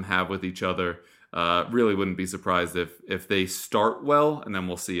lot of them have with each other, really wouldn't be surprised if they start well, and then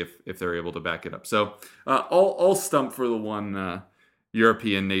we'll see if they're able to back it up. So I'll stump for the one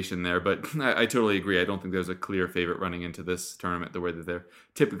European nation there, but I totally agree. I don't think there's a clear favorite running into this tournament the way that there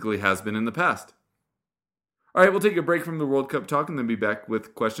typically has been in the past. All right, we'll take a break from the World Cup talk and then be back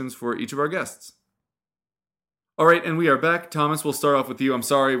with questions for each of our guests. All right, and we are back. Thomas, we'll start off with you. I'm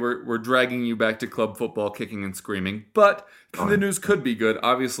sorry we're dragging you back to club football, kicking and screaming, but the news could be good.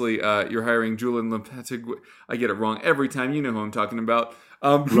 Obviously, you're hiring Julian Lopetegui. I get it wrong every time. You know who I'm talking about.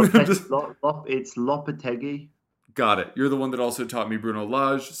 It's Lopetegui. Got it. You're the one that also taught me Bruno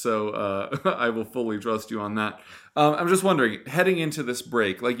Lage, so I will fully trust you on that. I'm just wondering, heading into this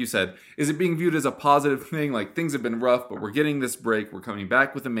break, like you said, is it being viewed as a positive thing? Like, things have been rough, but we're getting this break. We're coming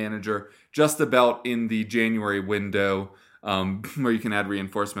back with a manager just about in the January window, where you can add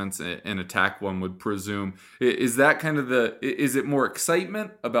reinforcements and attack, one would presume. Is that kind of is it more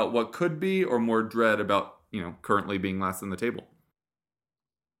excitement about what could be, or more dread about, currently being last on the table?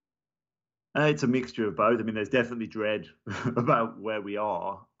 It's a mixture of both. I mean, there's definitely dread about where we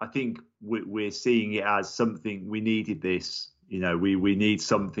are. I think we're seeing it as something, we needed this. We need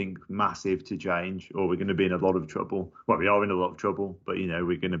something massive to change, or we're going to be in a lot of trouble. Well, we are in a lot of trouble, but,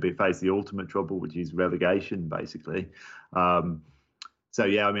 we're going to face the ultimate trouble, which is relegation, basically. So,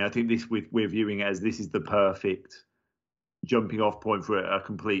 yeah, I mean, I think we're viewing it as this is the perfect jumping off point for a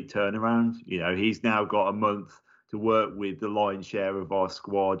complete turnaround. He's now got a month to work with the lion's share of our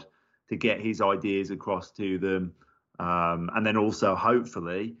squad, to get his ideas across to them. And then also,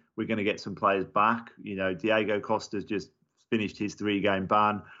 hopefully, we're going to get some players back. Diego Costa's just finished his 3-game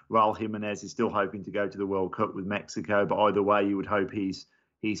ban. Raul Jimenez is still hoping to go to the World Cup with Mexico. But either way, you would hope he's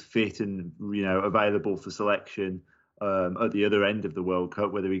fit and, available for selection at the other end of the World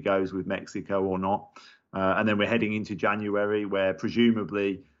Cup, whether he goes with Mexico or not. And then we're heading into January, where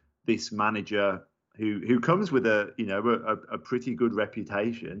presumably this manager who comes with a pretty good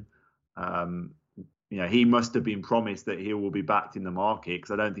reputation, he must have been promised that he will be backed in the market,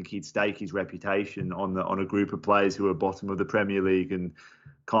 because I don't think he'd stake his reputation on a group of players who are bottom of the Premier League and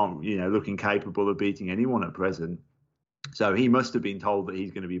can't, look incapable of beating anyone at present. So he must have been told that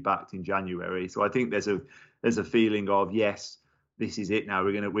he's going to be backed in January. So I think there's a feeling of, yes, this is it now.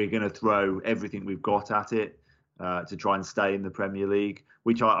 We're going to throw everything we've got at it to try and stay in the Premier League,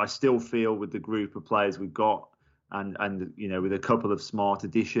 which I still feel with the group of players we've got. And with a couple of smart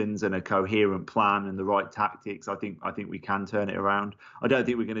additions and a coherent plan and the right tactics, I think we can turn it around. I don't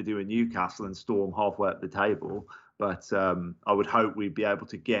think we're going to do a Newcastle and storm halfway up the table, but I would hope we'd be able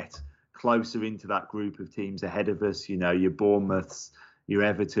to get closer into that group of teams ahead of us. Your Bournemouths, your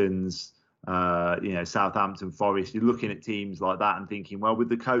Evertons, Southampton, Forest. You're looking at teams like that and thinking, well, with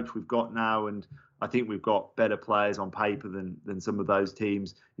the coach we've got now, and I think we've got better players on paper than some of those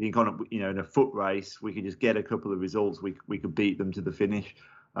teams. You can in a foot race, we could just get a couple of results. We could beat them to the finish.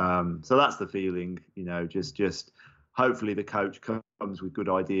 So that's the feeling. Just hopefully the coach comes with good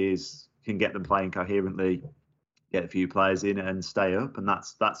ideas, can get them playing coherently, get a few players in and stay up. And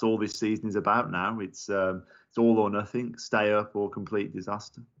that's all this season is about now. It's all or nothing, stay up or complete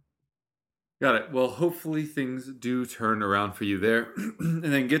disaster. Got it. Well, hopefully things do turn around for you there. And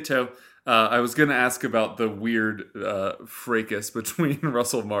then Guto, I was going to ask about the weird fracas between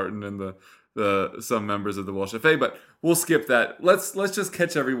Russell Martin and some members of the Welsh FA, but we'll skip that. Let's just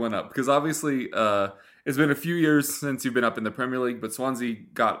catch everyone up, because obviously it's been a few years since you've been up in the Premier League, but Swansea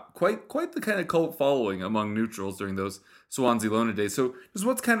got quite the kind of cult following among neutrals during those Swansea Lona days. So just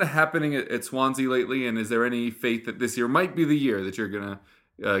what's kind of happening at Swansea lately, and is there any faith that this year might be the year that you're going to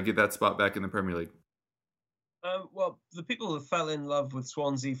get that spot back in the Premier League? Well, the people who fell in love with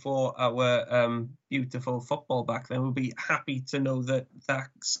Swansea for our beautiful football back then will be happy to know that that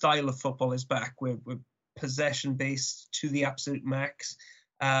style of football is back. We're possession based to the absolute max.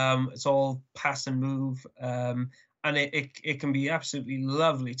 It's all pass and move, and it can be absolutely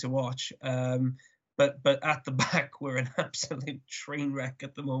lovely to watch. But at the back, we're an absolute train wreck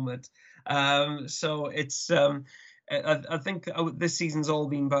at the moment. So it's I think this season's all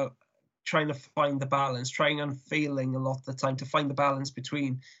been about trying to find the balance, trying and failing a lot of the time to find the balance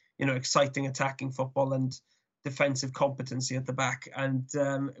between, exciting attacking football and defensive competency at the back. And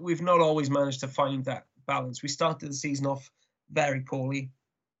we've not always managed to find that balance. We started the season off very poorly,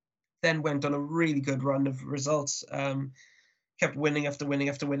 then went on a really good run of results, kept winning after winning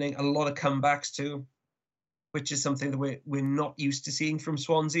after winning, a lot of comebacks too, which is something that we're not used to seeing from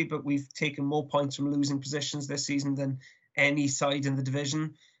Swansea, but we've taken more points from losing positions this season than any side in the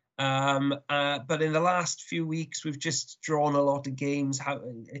division. But in the last few weeks, we've just drawn a lot of games.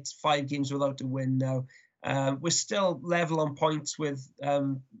 It's 5 games without a win now. We're still level on points with,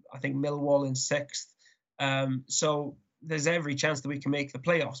 I think, Millwall in 6th. So there's every chance that we can make the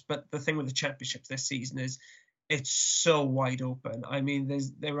playoffs. But the thing with the Championship this season is it's so wide open. I mean,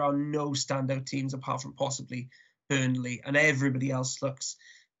 there are no standout teams apart from possibly Burnley, and everybody else looks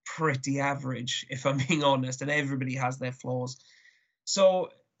pretty average, if I'm being honest, and everybody has their flaws. So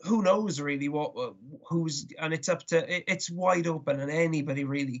who knows really and it's wide open, and anybody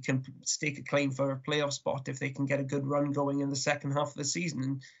really can stake a claim for a playoff spot if they can get a good run going in the second half of the season.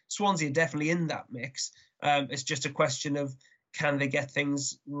 And Swansea are definitely in that mix. It's just a question of, can they get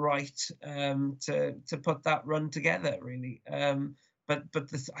things right to put that run together, really? But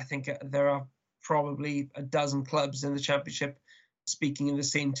I think there are probably a dozen clubs in the Championship speaking in the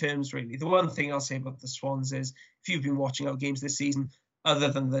same terms, really. The one thing I'll say about the Swans is, if you've been watching our games this season,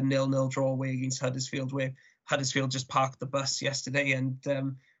 other than the 0-0 draw away against Huddersfield, where Huddersfield just parked the bus yesterday and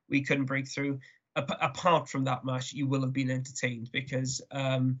we couldn't break through, apart from that match, you will have been entertained, because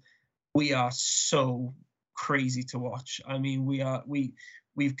we are so crazy to watch. I mean,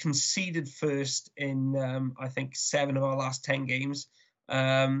 we've conceded first in I think 7 of our last 10 games.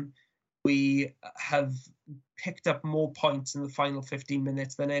 We have picked up more points in the final 15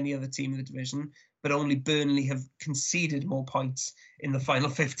 minutes than any other team in the division, but only Burnley have conceded more points in the final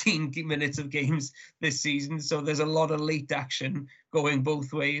 15 minutes of games this season. So there's a lot of late action going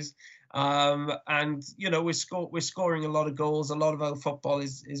both ways. And, we're scoring a lot of goals. A lot of our football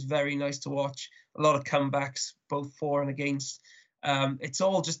is very nice to watch. A lot of comebacks, both for and against. It's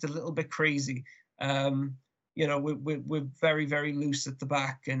all just a little bit crazy. We're very, very loose at the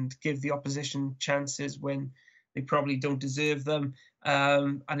back and give the opposition chances when they probably don't deserve them.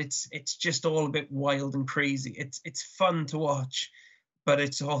 And it's just all a bit wild and crazy. It's fun to watch, but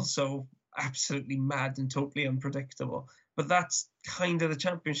it's also absolutely mad and totally unpredictable. But that's kind of the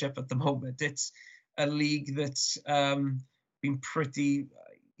Championship at the moment. It's a league that's been pretty,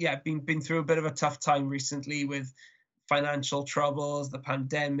 been through a bit of a tough time recently with financial troubles, the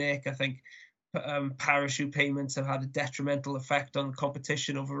pandemic. I think parachute payments have had a detrimental effect on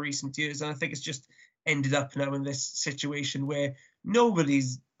competition over recent years. And I think it's just ended up now in this situation where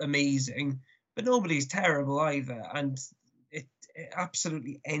nobody's amazing, but nobody's terrible either. And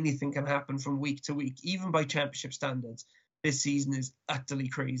absolutely anything can happen from week to week, even by Championship standards. This season is utterly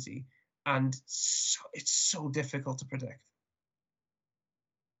crazy, and it's so difficult to predict.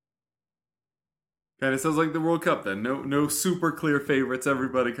 Kind of sounds like the World Cup then. No super clear favorites.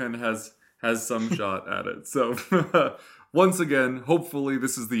 Everybody kind of has some shot at it. So once again, hopefully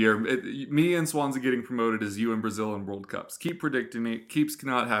this is the year. Me and Swansea getting promoted is you and Brazil in World Cups. Keep predicting it. Keeps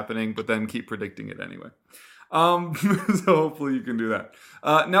not happening, but then keep predicting it anyway. So hopefully you can do that.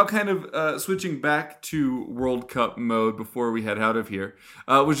 Now kind of switching back to World Cup mode before we head out of here.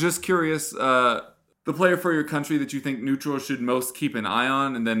 Was just curious, the player for your country that you think neutral should most keep an eye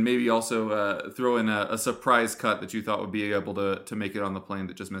on, and then maybe also throw in a surprise cut that you thought would be able to make it on the plane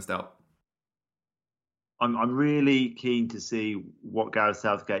that just missed out. I'm really keen to see what Gareth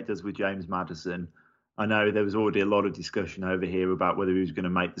Southgate does with James Maddison. I know there was already a lot of discussion over here about whether he was going to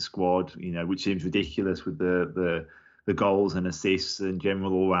make the squad, which seems ridiculous with the goals and assists and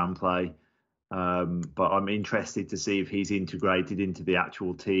general all-round play. But I'm interested to see if he's integrated into the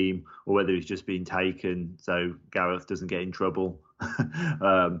actual team or whether he's just been taken so Gareth doesn't get in trouble.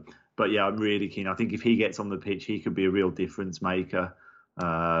 But yeah, I'm really keen. I think if he gets on the pitch, he could be a real difference maker.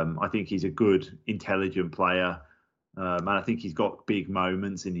 I think he's a good, intelligent player. And I think he's got big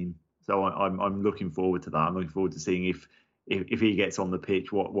moments in him. So I'm looking forward to that. I'm looking forward to seeing if he gets on the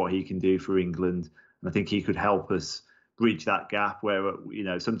pitch, what he can do for England. And I think he could help us bridge that gap where,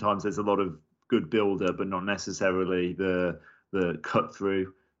 sometimes there's a lot of good builder, but not necessarily the cut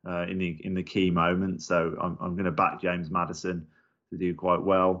through in the key moments. So I'm going to back James Maddison to do quite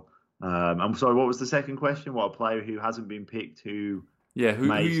well. I'm sorry, what was the second question? What a player who hasn't been picked who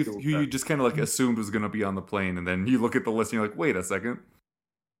you just kind of like assumed was going to be on the plane, and then you look at the list and you're like, wait a second.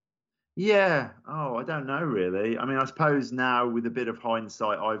 Yeah. Oh, I don't know really. I mean, I suppose now with a bit of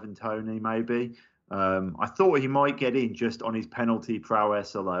hindsight, Ivan Toney maybe. I thought he might get in just on his penalty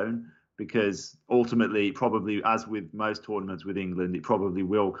prowess alone, because ultimately, probably as with most tournaments with England, it probably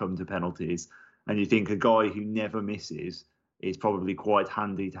will come to penalties. And you think a guy who never misses is probably quite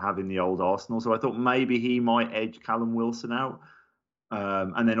handy to have in the old Arsenal. So I thought maybe he might edge Callum Wilson out.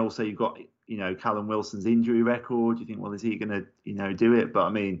 And then also you've got, Callum Wilson's injury record. You think, well, is he going to, do it? But I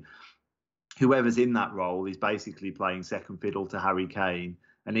mean, whoever's in that role is basically playing second fiddle to Harry Kane.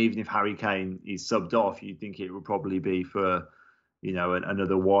 And even if Harry Kane is subbed off, you'd think it would probably be for,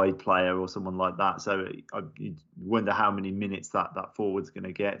 another wide player or someone like that. So you wonder how many minutes that forward's going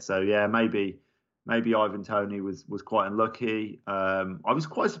to get. So yeah, maybe Ivan Toney was quite unlucky. I was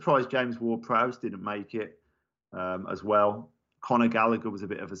quite surprised James Ward-Prowse didn't make it as well. Conor Gallagher was a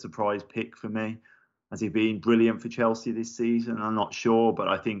bit of a surprise pick for me. Has he been brilliant for Chelsea this season? I'm not sure, but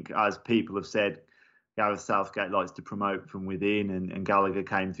I think, as people have said, Gareth Southgate likes to promote from within, and Gallagher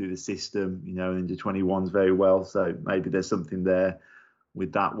came through the system, into 21s very well. So maybe there's something there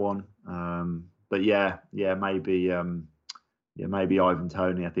with that one. But maybe Ivan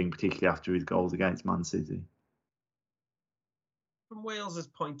Toney, I think, particularly after his goals against Man City. From Wales's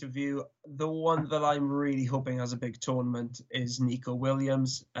point of view, the one that I'm really hoping has a big tournament is Nico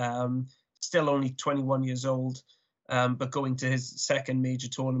Williams. Still only 21 years old, but going to his second major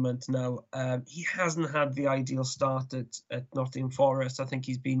tournament now. He hasn't had the ideal start at Nottingham Forest. I think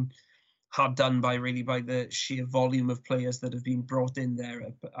he's been hard done by the sheer volume of players that have been brought in there.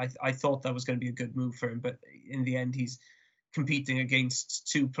 But I thought that was going to be a good move for him, but in the end, he's competing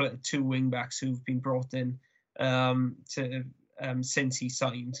against two wing backs who've been brought in since he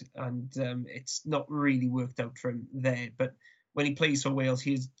signed, and it's not really worked out for him there. But when he plays for Wales,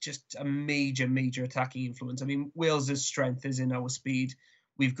 he is just a major, major attacking influence. I mean, Wales's strength is in our speed.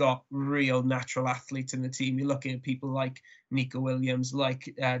 We've got real natural athletes in the team. You're looking at people like Nico Williams,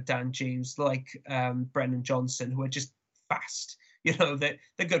 like Dan James, like Brennan Johnson, who are just fast. They're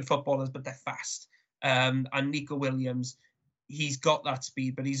good footballers, but they're fast. And Nico Williams, he's got that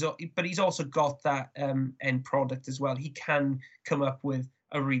speed, but he's also got that end product as well. He can come up with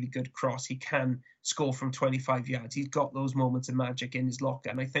a really good cross. He can score from 25 yards. He's got those moments of magic in his locker.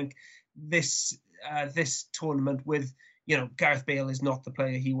 And I think this tournament with, Gareth Bale is not the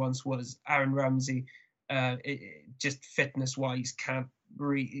player he once was. Aaron Ramsey, just fitness-wise,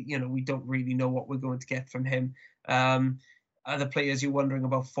 we don't really know what we're going to get from him. Other players you're wondering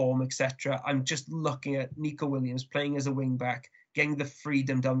about form, etc. I'm just looking at Nico Williams playing as a wing-back, getting the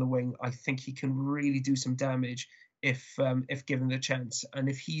freedom down the wing. I think he can really do some damage if given the chance. And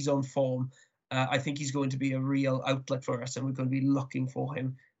if he's on form, I think he's going to be a real outlet for us, and we're going to be looking for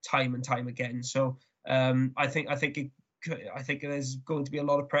him time and time again. So I think there's going to be a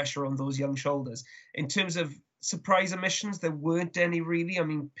lot of pressure on those young shoulders. In terms of surprise omissions, there weren't any really. I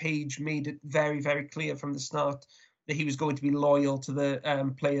mean, Page made it very, very clear from the start that he was going to be loyal to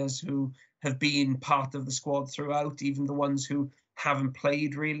the players who have been part of the squad throughout, even the ones who haven't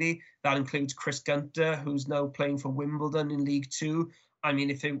played really. That includes Chris Gunter, who's now playing for Wimbledon in League Two. I mean,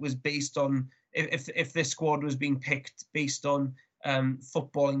 if it was based on, if this squad was being picked based on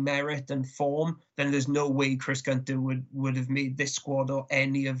footballing merit and form, then there's no way Chris Gunter would have made this squad or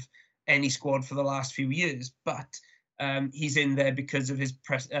any squad for the last few years. But he's in there because of his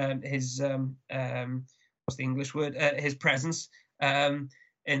what's the English word? His presence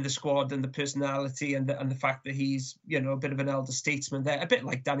in the squad, and the personality, and the fact that he's a bit of an elder statesman there, a bit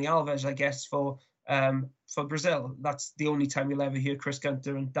like Dani Alves, I guess, for Brazil. That's the only time you'll ever hear Chris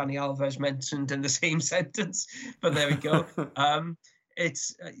Gunter and Dani Alves mentioned in the same sentence. But there we go.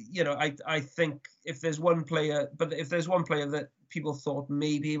 It's I think if there's one player that people thought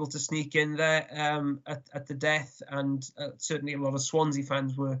may be able to sneak in there at the death, and certainly a lot of Swansea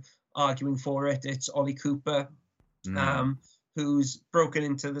fans were arguing for it, it's Ollie Cooper, who's broken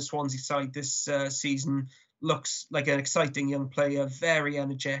into the Swansea side this season. Looks like an exciting young player, very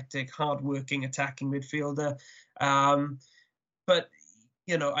energetic, hard-working, attacking midfielder. But,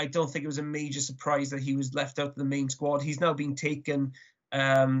 I don't think it was a major surprise that he was left out of the main squad. He's now been taken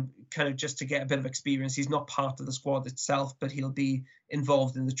kind of just to get a bit of experience. He's not part of the squad itself, but he'll be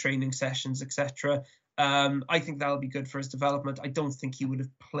involved in the training sessions, etc. I think that'll be good for his development. I don't think he would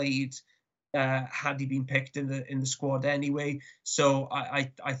have played had he been picked in the squad anyway. So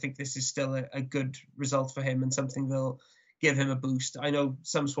I think this is still a good result for him and something that'll give him a boost. I know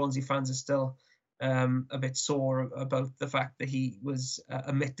some Swansea fans are still a bit sore about the fact that he was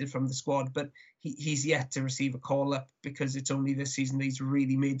omitted from the squad, but he's yet to receive a call-up because it's only this season that he's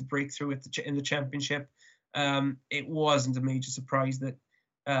really made the breakthrough in the Championship. It wasn't a major surprise that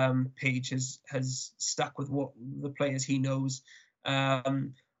Page has stuck with what the players he knows.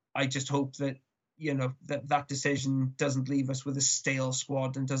 I just hope that that decision doesn't leave us with a stale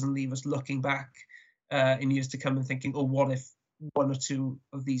squad and doesn't leave us looking back in years to come and thinking, oh, what if one or two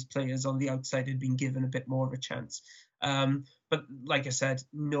of these players on the outside had been given a bit more of a chance. But like I said,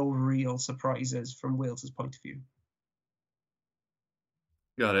 no real surprises from Wales's point of view.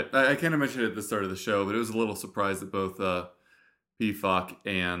 Got it. I kind of mentioned it at the start of the show, but it was a little surprised that both Pefok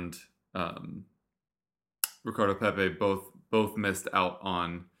and Ricardo Pepi both missed out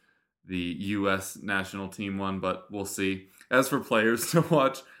on the U.S. national team one, but we'll see. As for players to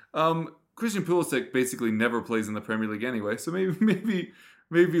watch, Christian Pulisic basically never plays in the Premier League anyway, so maybe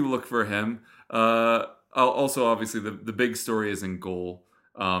look for him. Also, obviously, the big story is in goal,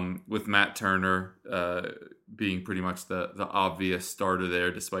 with Matt Turner being pretty much the obvious starter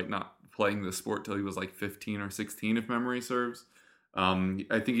there, despite not playing the sport till he was like 15 or 16, if memory serves. I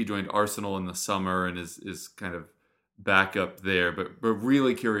think he joined Arsenal in the summer and is kind of back up there, but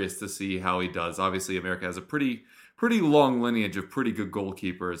really curious to see how he does. Obviously, America has a pretty long lineage of pretty good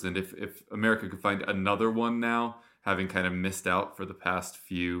goalkeepers, and if America could find another one now, having kind of missed out for the past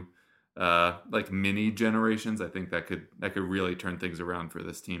few like mini generations, I think that could really turn things around for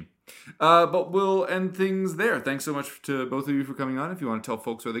this team. But we'll end things there. Thanks so much to both of you for coming on. If you want to tell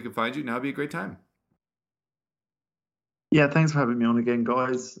folks where they can find you, now would be a great time. Yeah, thanks for having me on again,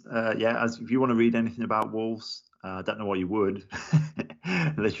 guys. If you want to read anything about Wolves, I don't know why you would,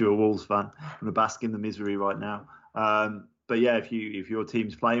 unless you're a Wolves fan. I'm going to bask in the misery right now. But yeah, if your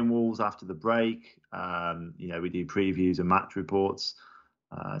team's playing Wolves after the break, we do previews and match reports.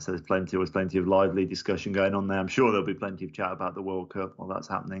 So there's plenty of lively discussion going on there. I'm sure there'll be plenty of chat about the World Cup while that's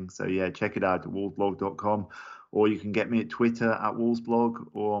happening. So yeah, check it out at wolvesblog.com, or you can get me at Twitter at wolvesblog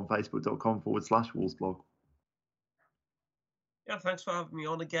or on facebook.com/wolvesblog. Yeah, thanks for having me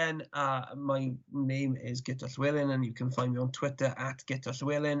on again. My name is Gyttull Llywelyn, and you can find me on Twitter at Gyttull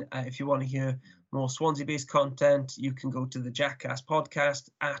Llywelyn. If you want to hear more Swansea-based content, you can go to the Jackcast podcast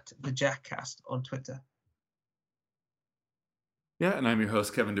at the Jackcast on Twitter. Yeah, and I'm your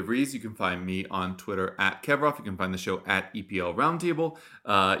host, Kevin DeVries. You can find me on Twitter at Kevroff. You can find the show at EPL Roundtable,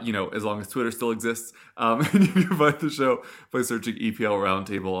 as long as Twitter still exists. And you can find the show by searching EPL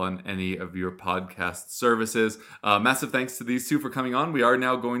Roundtable on any of your podcast services. Massive thanks to these two for coming on. We are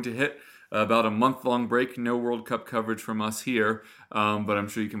now going to hit about a month-long break. No World Cup coverage from us here, but I'm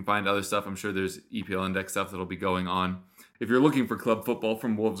sure you can find other stuff. I'm sure there's EPL Index stuff that'll be going on. If you're looking for club football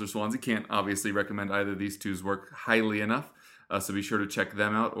from Wolves or Swansea, can't obviously recommend either of these two's work highly enough. So be sure to check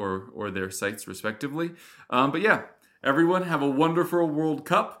them out or their sites respectively. But yeah, everyone have a wonderful World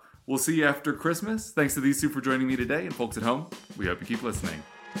Cup. We'll see you after Christmas. Thanks to these two for joining me today. And folks at home, we hope you keep listening.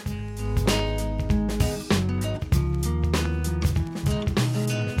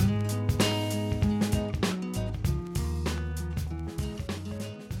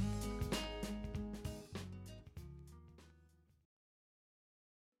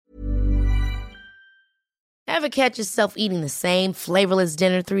 Ever catch yourself eating the same flavorless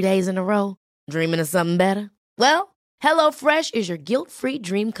dinner 3 days in a row? Dreaming of something better? Well, HelloFresh is your guilt-free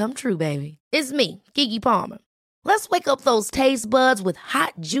dream come true, baby. It's me, Keke Palmer. Let's wake up those taste buds with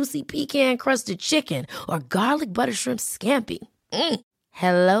hot, juicy pecan-crusted chicken or garlic butter shrimp scampi.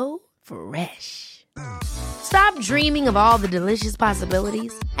 Hello Fresh. Stop dreaming of all the delicious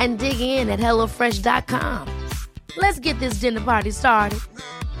possibilities and dig in at HelloFresh.com. Let's get this dinner party started.